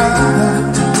mirada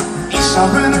y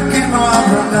saber que no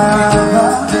habrá nada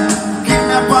que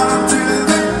me aparte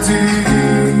de ti.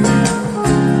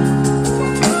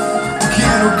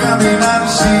 Quiero caminar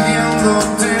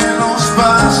siguiéndote los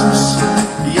pasos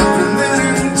y aprender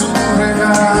en tu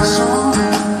regazo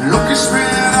lo que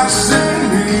esperas de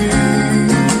mí.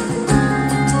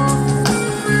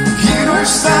 Quiero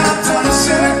estar tan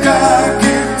cerca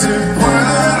que te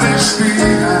pueda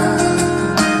respirar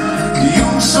y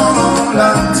un solo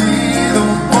latido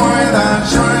pueda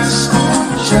yo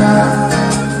escuchar.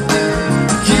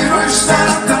 Quiero estar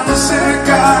tan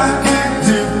cerca que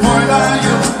te pueda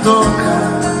yo tocar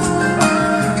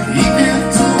y que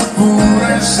tu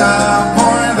pureza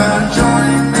pueda yo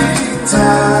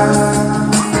imitar.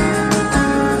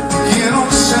 Quiero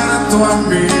ser tu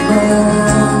amigo,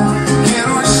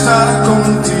 quiero estar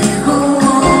contigo.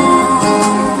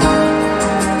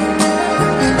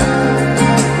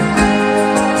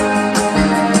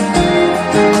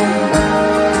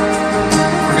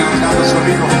 ¿Por qué no cantas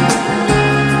conmigo?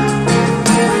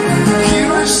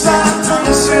 Quiero estar tan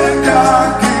cerca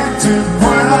que te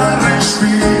pueda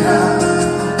respirar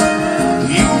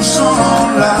y un solo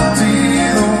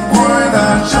latido pueda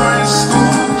yo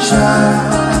escuchar.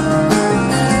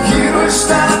 Quiero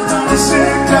estar tan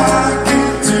cerca que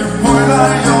te pueda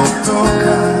yo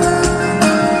tocar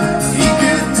y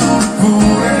que tu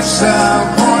pureza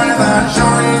pueda yo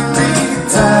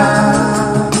imitar.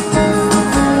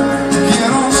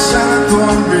 Quiero ser tu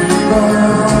amigo,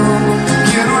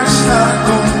 quiero estar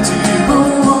contigo.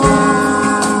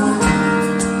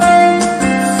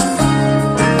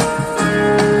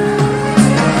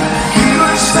 Quiero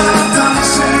estar tan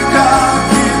cerca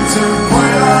que te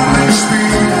pueda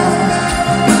respirar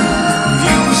y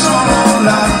un solo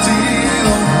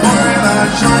latido pueda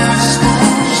yo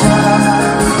escuchar.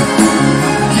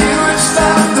 Quiero estar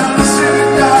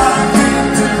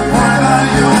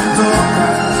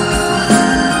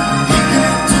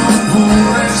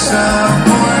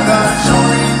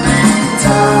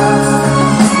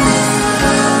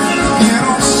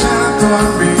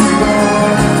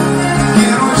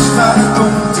quiero estar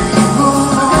contigo.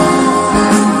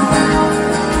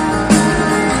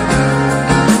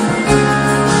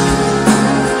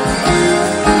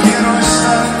 Quiero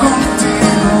estar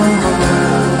contigo.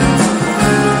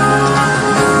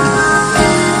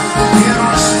 Quiero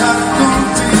estar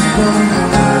contigo.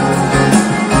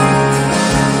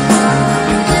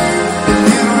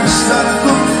 Quiero estar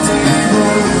contigo.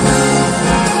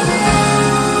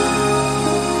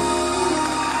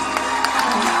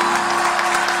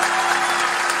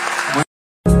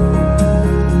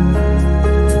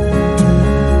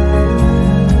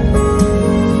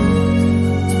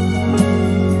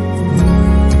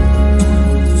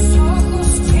 Tus ojos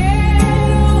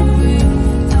quiero ver,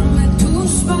 dame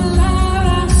tus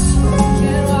palabras,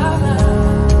 quiero hablar,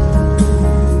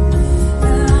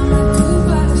 dame tu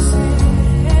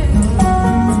parecer,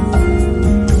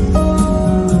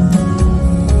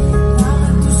 dame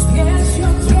tus pies, yo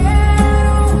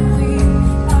quiero ir,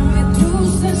 dame tus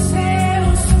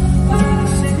deseos para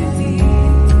sentir,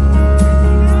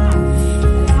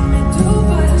 dame tu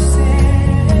parecer.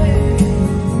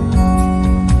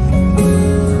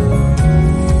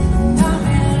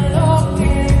 Dame lo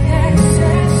que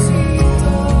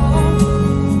necesito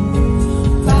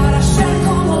para ser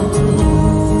como tú.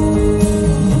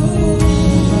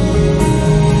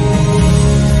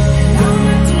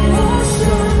 Dame tu luz,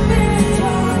 dame tu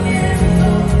aliento,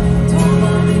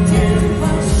 toma mi tiempo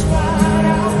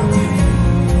para ti.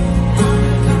 Dame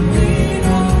el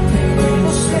camino que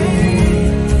debo seguir.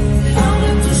 Dame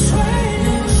tus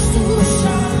sueños, tus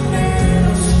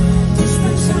anhelos, tus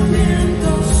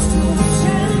pensamientos, tu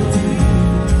sentir.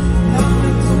 Dame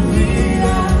tu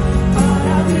vida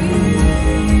para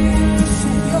vivir,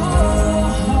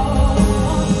 Señor.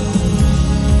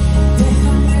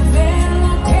 Déjame ver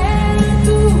lo que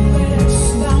tú ves.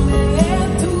 Dame de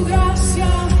tu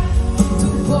gracia, tu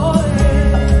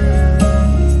poder.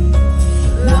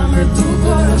 Dame tu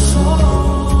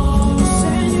corazón,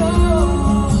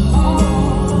 Señor.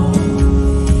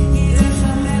 Y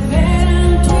déjame ver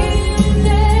en tu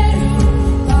interior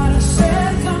para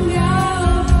ser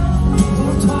cambiado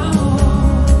por tu amor.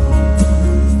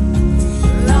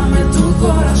 Dame tu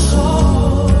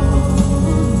corazón.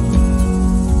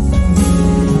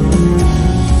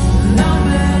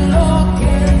 Dame lo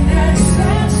que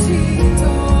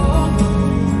necesito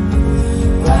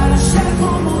para ser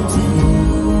como tú.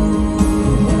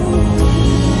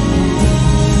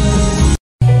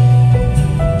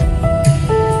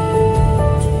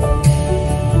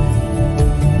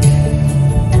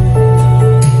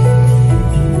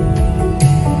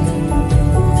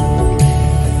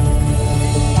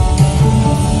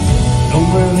 No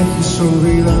me dejes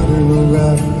olvidar el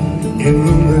lugar en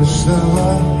donde estaba.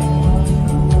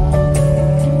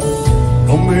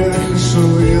 No me dejes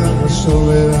olvidar la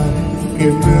soledad que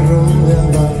me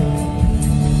rodeaba.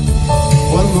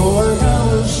 Cuando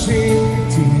vagaba sin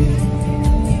ti,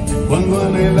 cuando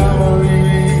anhelaba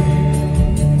vivir.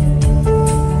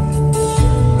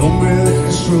 No me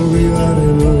dejes olvidar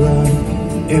el lugar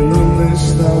en donde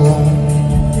estaba.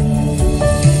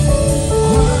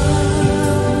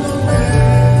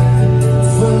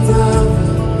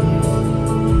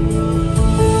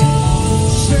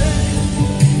 Sé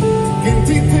que en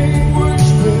ti tengo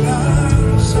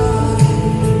esperanza,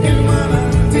 el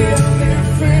manantial de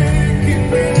fe que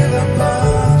me da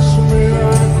paz, me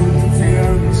da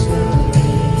confianza.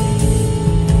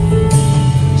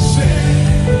 Sé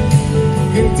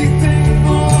que en ti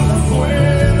tengo la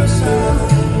fuerza,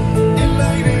 el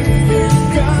aire y el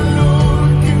calor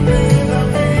que me da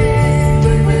vida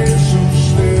y me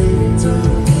sustenta.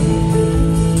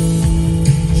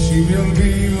 Si me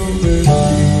olvido de ti,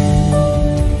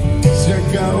 se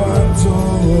acaba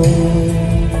todo.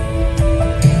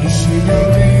 Y si me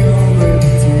olvido de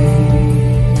ti,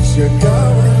 se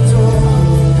acaba todo.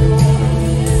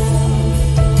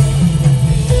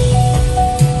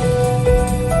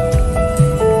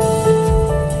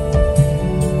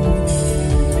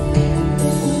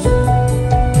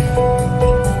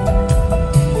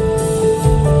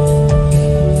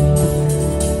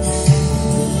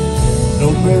 No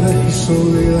me dejes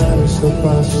olvidar esta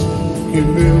paz que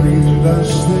me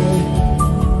brindaste.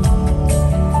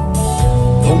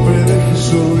 No me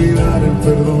dejes olvidar el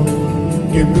perdón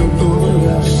que me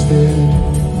otorgaste.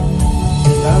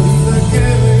 La vida que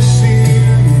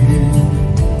recibí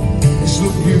es lo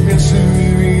que me hace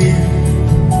vivir.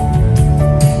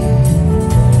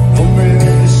 No me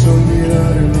dejes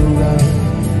olvidar el lugar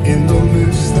en donde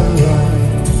estaba.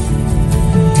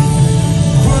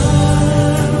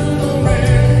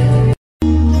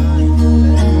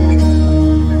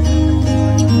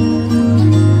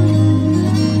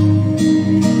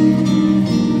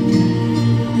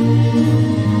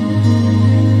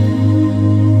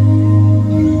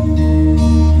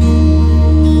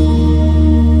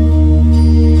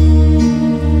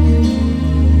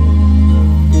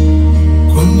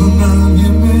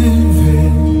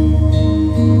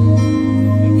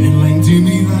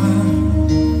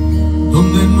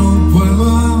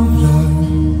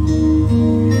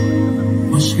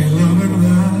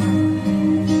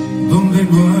 donde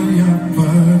no hay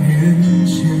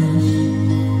apariencias,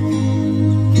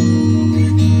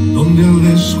 donde al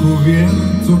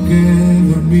descubierto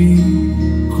queda mi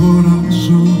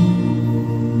corazón.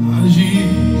 Allí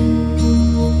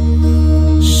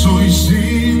soy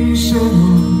sincero,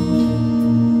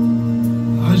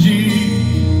 allí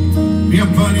mi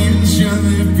apariencia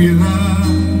de piedad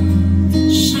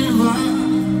se va.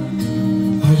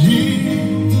 Allí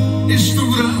es tu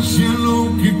gracia lo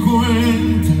que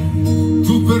cuenta,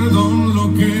 tu perdón lo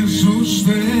que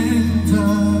sustenta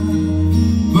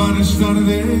para estar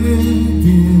de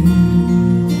pie.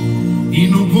 Y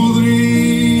no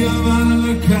podría dar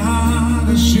la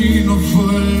cara si no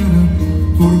fuera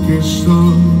porque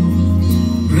estoy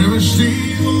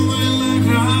revestido de la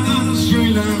gracia y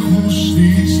la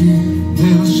justicia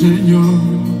del Señor.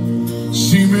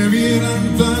 Si me vieran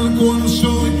tal cual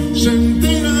soy, se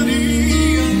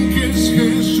enterarían que es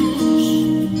Jesús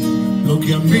lo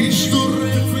que han visto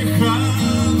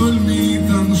reflejado en mí.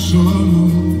 Tan solo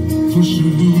fue su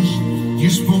luz, y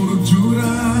es por tu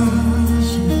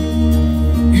gracia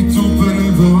y tu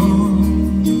perdón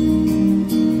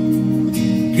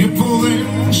que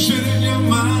podemos ser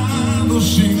llamados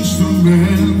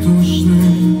instrumentos de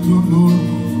tu amor.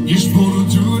 Y es por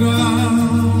tu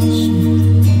gracia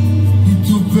y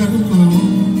tu perdón,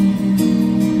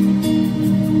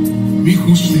 mi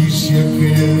justicia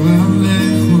queda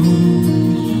lejos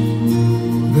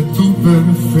de tu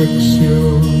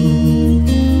perfección.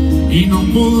 Y no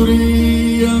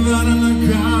podría dar la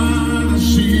cara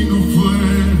si no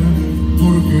fuera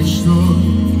porque estoy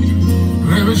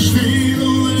revestido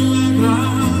de la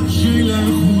gracia y la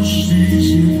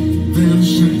justicia del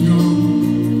Señor.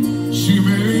 Si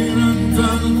me vieran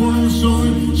tal cual soy,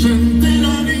 se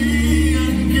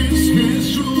enterarían que es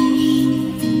Jesús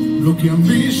lo que han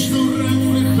visto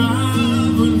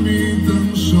reflejado en mí. Tan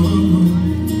solo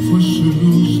fue su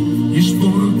luz, y es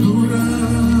por tu gracia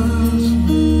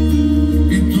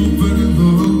y tu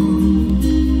perdón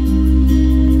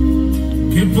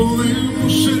que podemos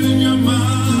ser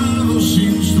llamados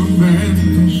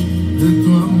instrumentos de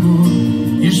tu amor.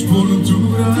 Y es por tu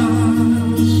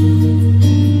gracia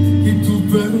y tu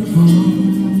perdón,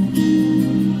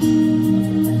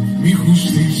 mi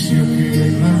justicia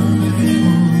queda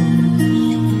lejos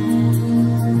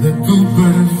de tu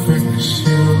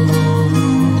perfección.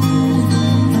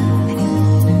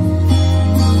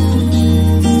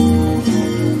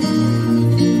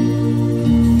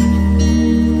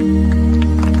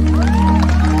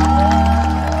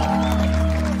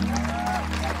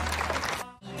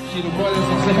 Si lo puedes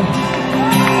hacer,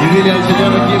 y dile al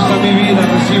Señor: aquí está mi vida,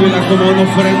 recíbela como una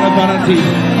ofrenda para ti.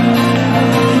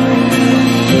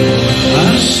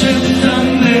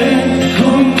 Acéptame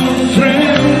como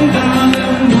ofrenda de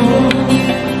amor,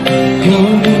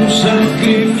 como un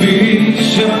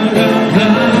sacrificio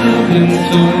agradable en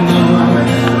tu honor.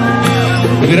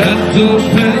 Grato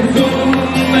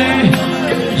perfume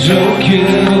yo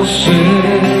quiero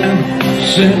ser,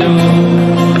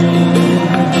 Señor.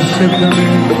 Acéptame.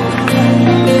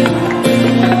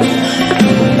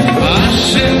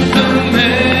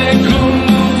 Acéptame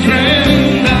como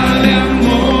ofrenda de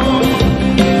amor,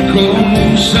 como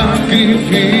un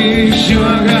sacrificio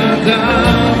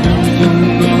agradable en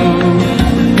tu honor.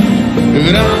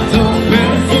 Grato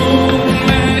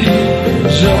perfume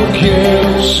yo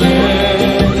quiero ser,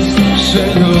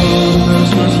 Señor.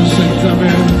 Más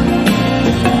acéptame.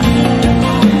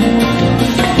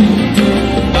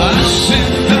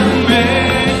 Acéptame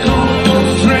como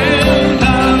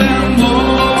ofrenda de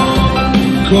amor,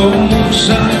 como un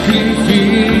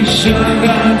sacrificio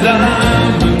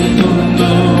agradable en tu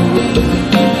honor.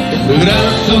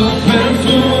 Grato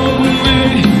perfume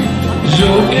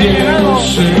yo quiero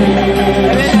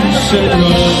ser,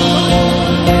 Señor.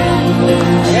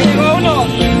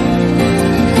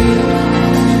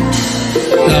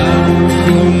 Tal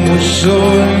como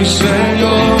soy,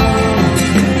 Señor,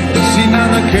 sin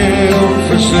nada que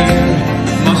ofrecer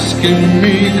más que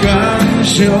mi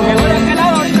canción.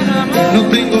 No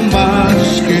tengo más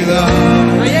que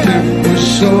darte, pues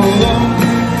solo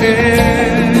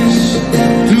es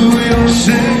tuyo,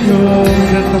 Señor.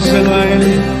 Cántaselo a Él.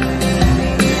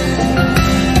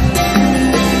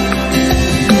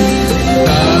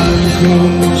 Tal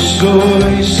como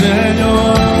soy,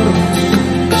 Señor,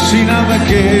 sin nada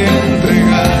que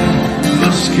entregar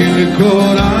más que el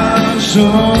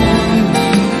corazón,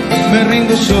 me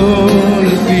rindo solo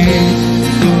a ti.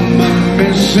 Tómame,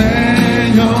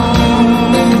 Señor,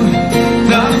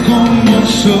 tal como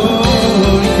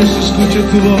soy. Que se escuche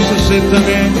tu voz,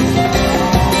 acéptame.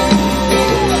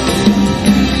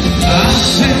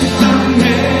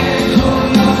 Acéptame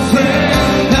como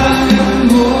ofrenda de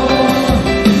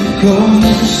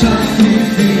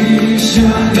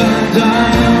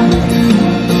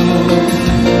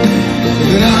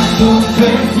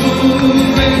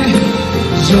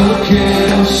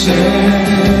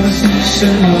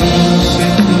Señor,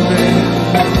 acéptame.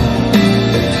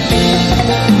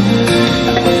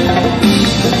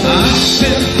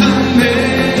 Acéptame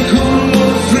como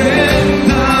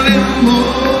ofrenda de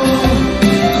amor,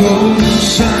 como un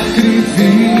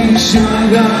sacrificio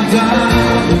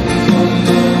agradable con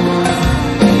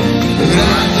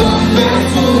grato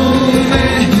perfume.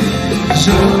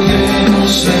 Yo quiero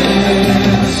ser,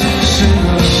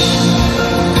 Señor.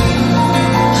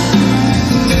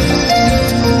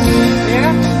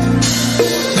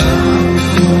 Tal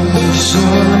como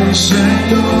soy,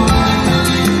 Señor,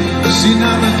 sin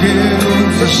nada quiero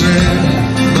ofrecer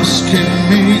más que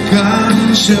mi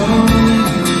canción.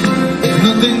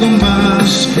 No tengo más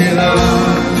que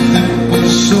darte,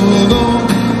 pues todo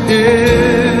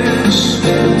es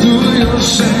tuyo,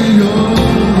 Señor.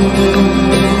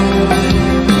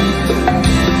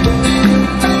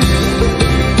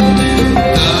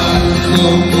 Tal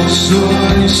como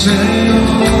soy,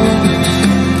 Señor,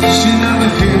 sin nada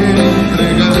quiero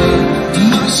entregar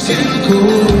más que el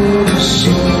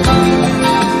corazón.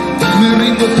 Me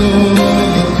rindo todo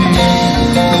a ti,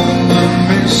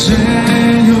 tómame,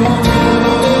 Señor,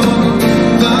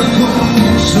 tal como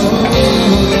soy.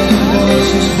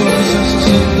 Sus fuerzas,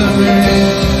 acéptame.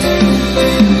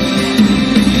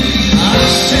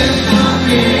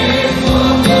 Acéptame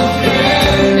como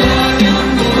ofrenda de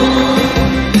amor,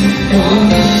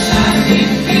 como un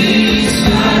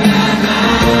sacrificio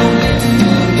agradable,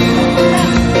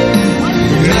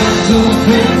 grato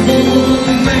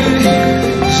perfume.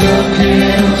 Yo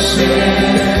quiero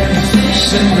ser,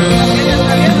 Señor,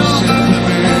 acéptame.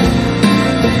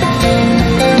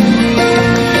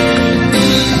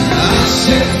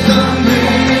 Acéptame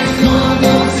como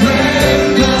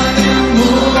ofrenda de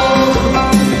amor,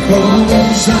 como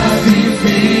un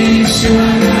sacrificio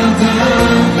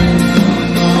agradable,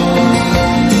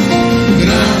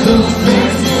 grato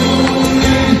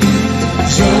perfume.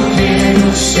 Yo quiero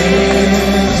ser,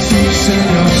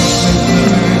 Señor,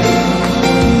 acéptame.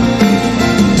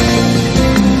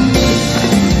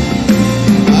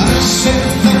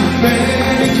 Acéptame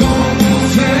como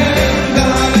ofrenda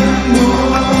de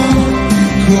amor,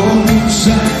 como un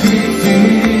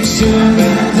sacrificio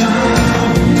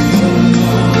agradable,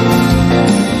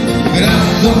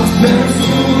 grato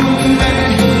perfume.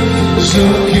 Yo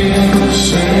quiero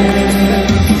ser,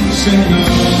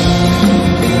 Señor.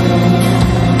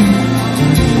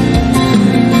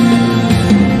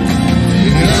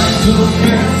 Grato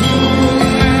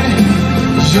perfume.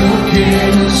 Yo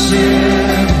quiero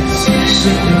ser,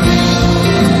 Señor.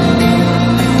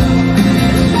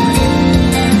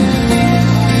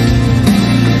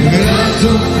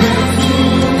 Grato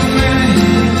perfume,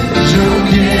 yo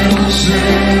quiero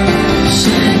ser,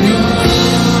 Señor.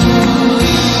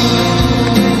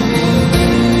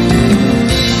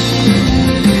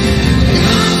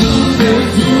 Grato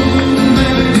perfume,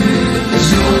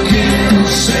 yo quiero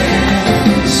ser,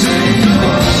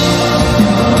 Señor.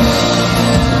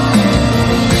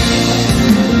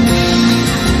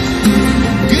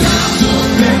 Grato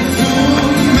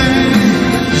perfume,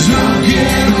 yo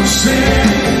quiero ser,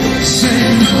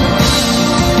 Señor.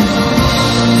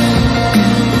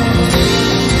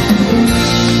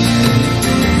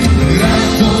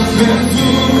 Grato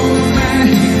perfume,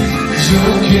 yo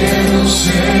quiero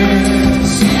ser,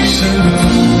 Señor.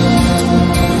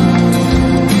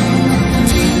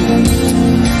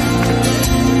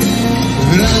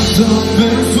 Grato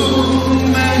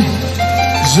perfume,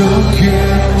 yo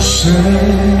quiero ser,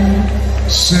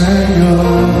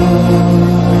 Señor.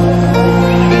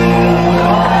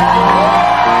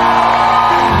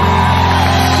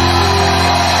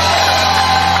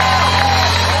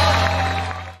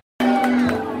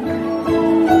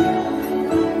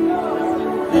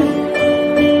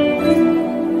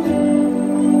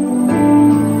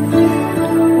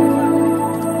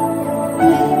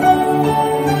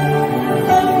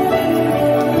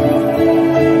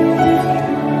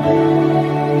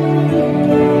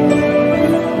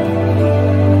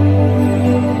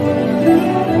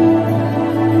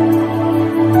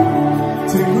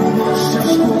 Tengo muchas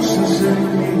cosas en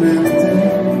mi mente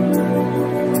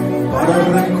para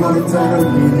recortar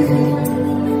mi día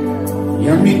y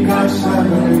a mi casa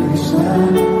regresar.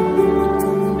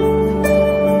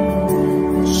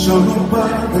 Solo un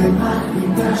par de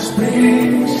mágicas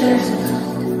princesas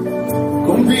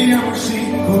con pianos y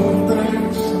con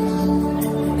trenzas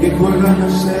que juegan a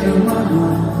ser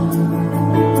mamá.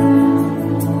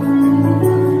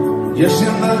 Ya se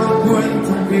han dado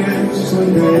cuenta que soy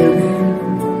débil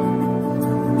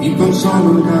y con solo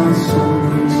una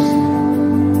sonrisa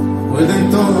pueden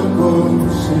todo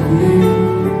conseguir.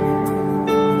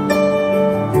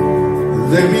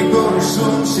 de mi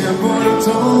corazón se ha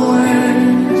vuelto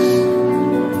es,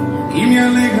 y me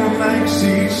alegra la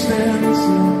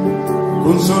existencia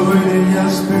con solo en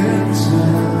ellas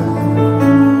pensar.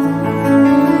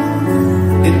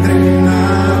 Entre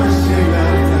gimnasia y la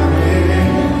tarea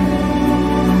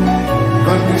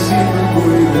van creciendo el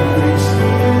cuello de Cristo.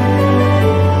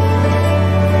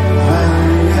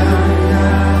 Ay, ay,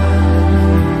 ay,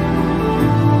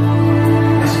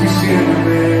 las quisiera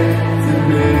ver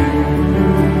tener.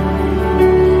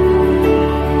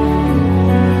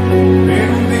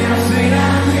 Pero un día se irá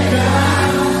a mi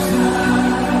casa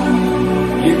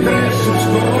y entre sus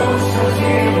cosas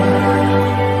llevará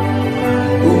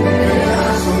un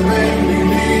pedazo de mi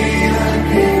vida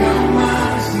que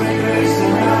jamás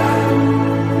regresará.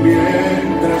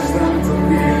 Mientras tanto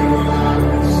quiero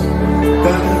darles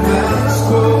tantas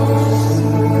cosas,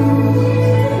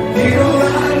 quiero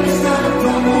darles tanto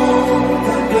amor,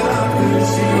 tanta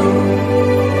atención,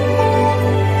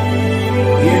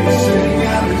 y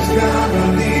enseñarles cada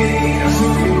día su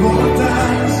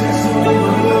importancia, su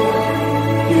valor.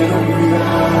 Quiero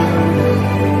cuidar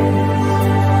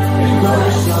el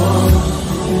corazón.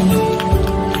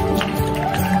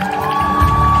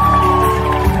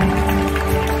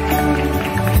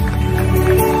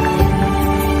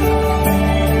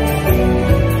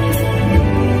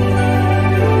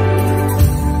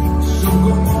 Son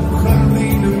como un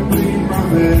jardín en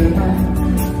primavera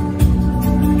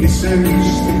que se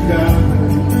viste cada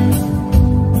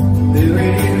de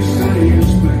belleza y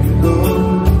esplendor.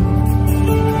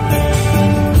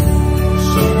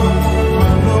 Son como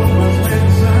palomas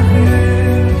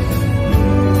mensajeras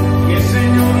que el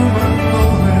Señor mandó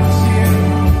del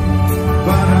cielo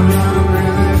para hablarme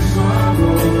de su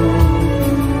amor.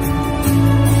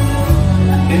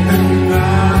 Entre mi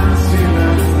gracia y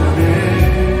la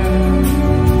tarea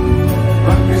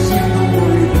va creciendo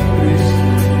muy deprisa.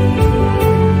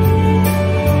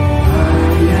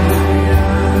 Ay, ay,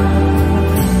 ay,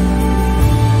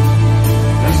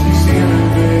 las quisiera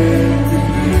ver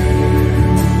vivir.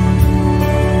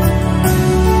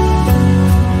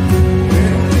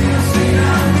 Pero un día se irá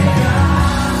a mi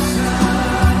casa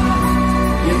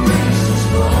y entre sus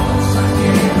cosas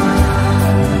llevará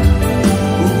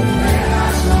un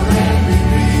pedazo de mi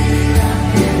vida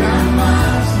que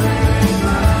jamás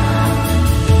regresará.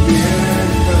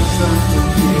 Mientras tanto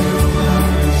quiero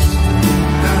darles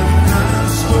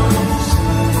tantas cosas,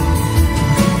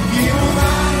 quiero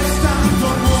darles tanto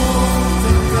amor,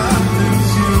 tanta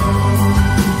atención,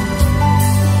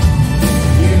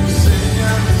 y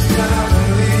enseñarles cada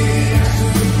día su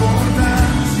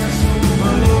importancia, su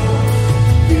valor.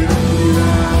 Quiero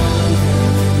cuidar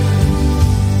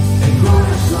el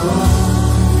corazón.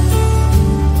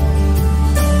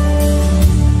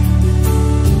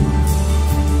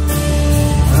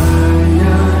 Ay,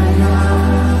 ay, ay,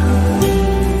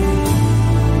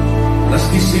 las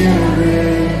quisiera ver.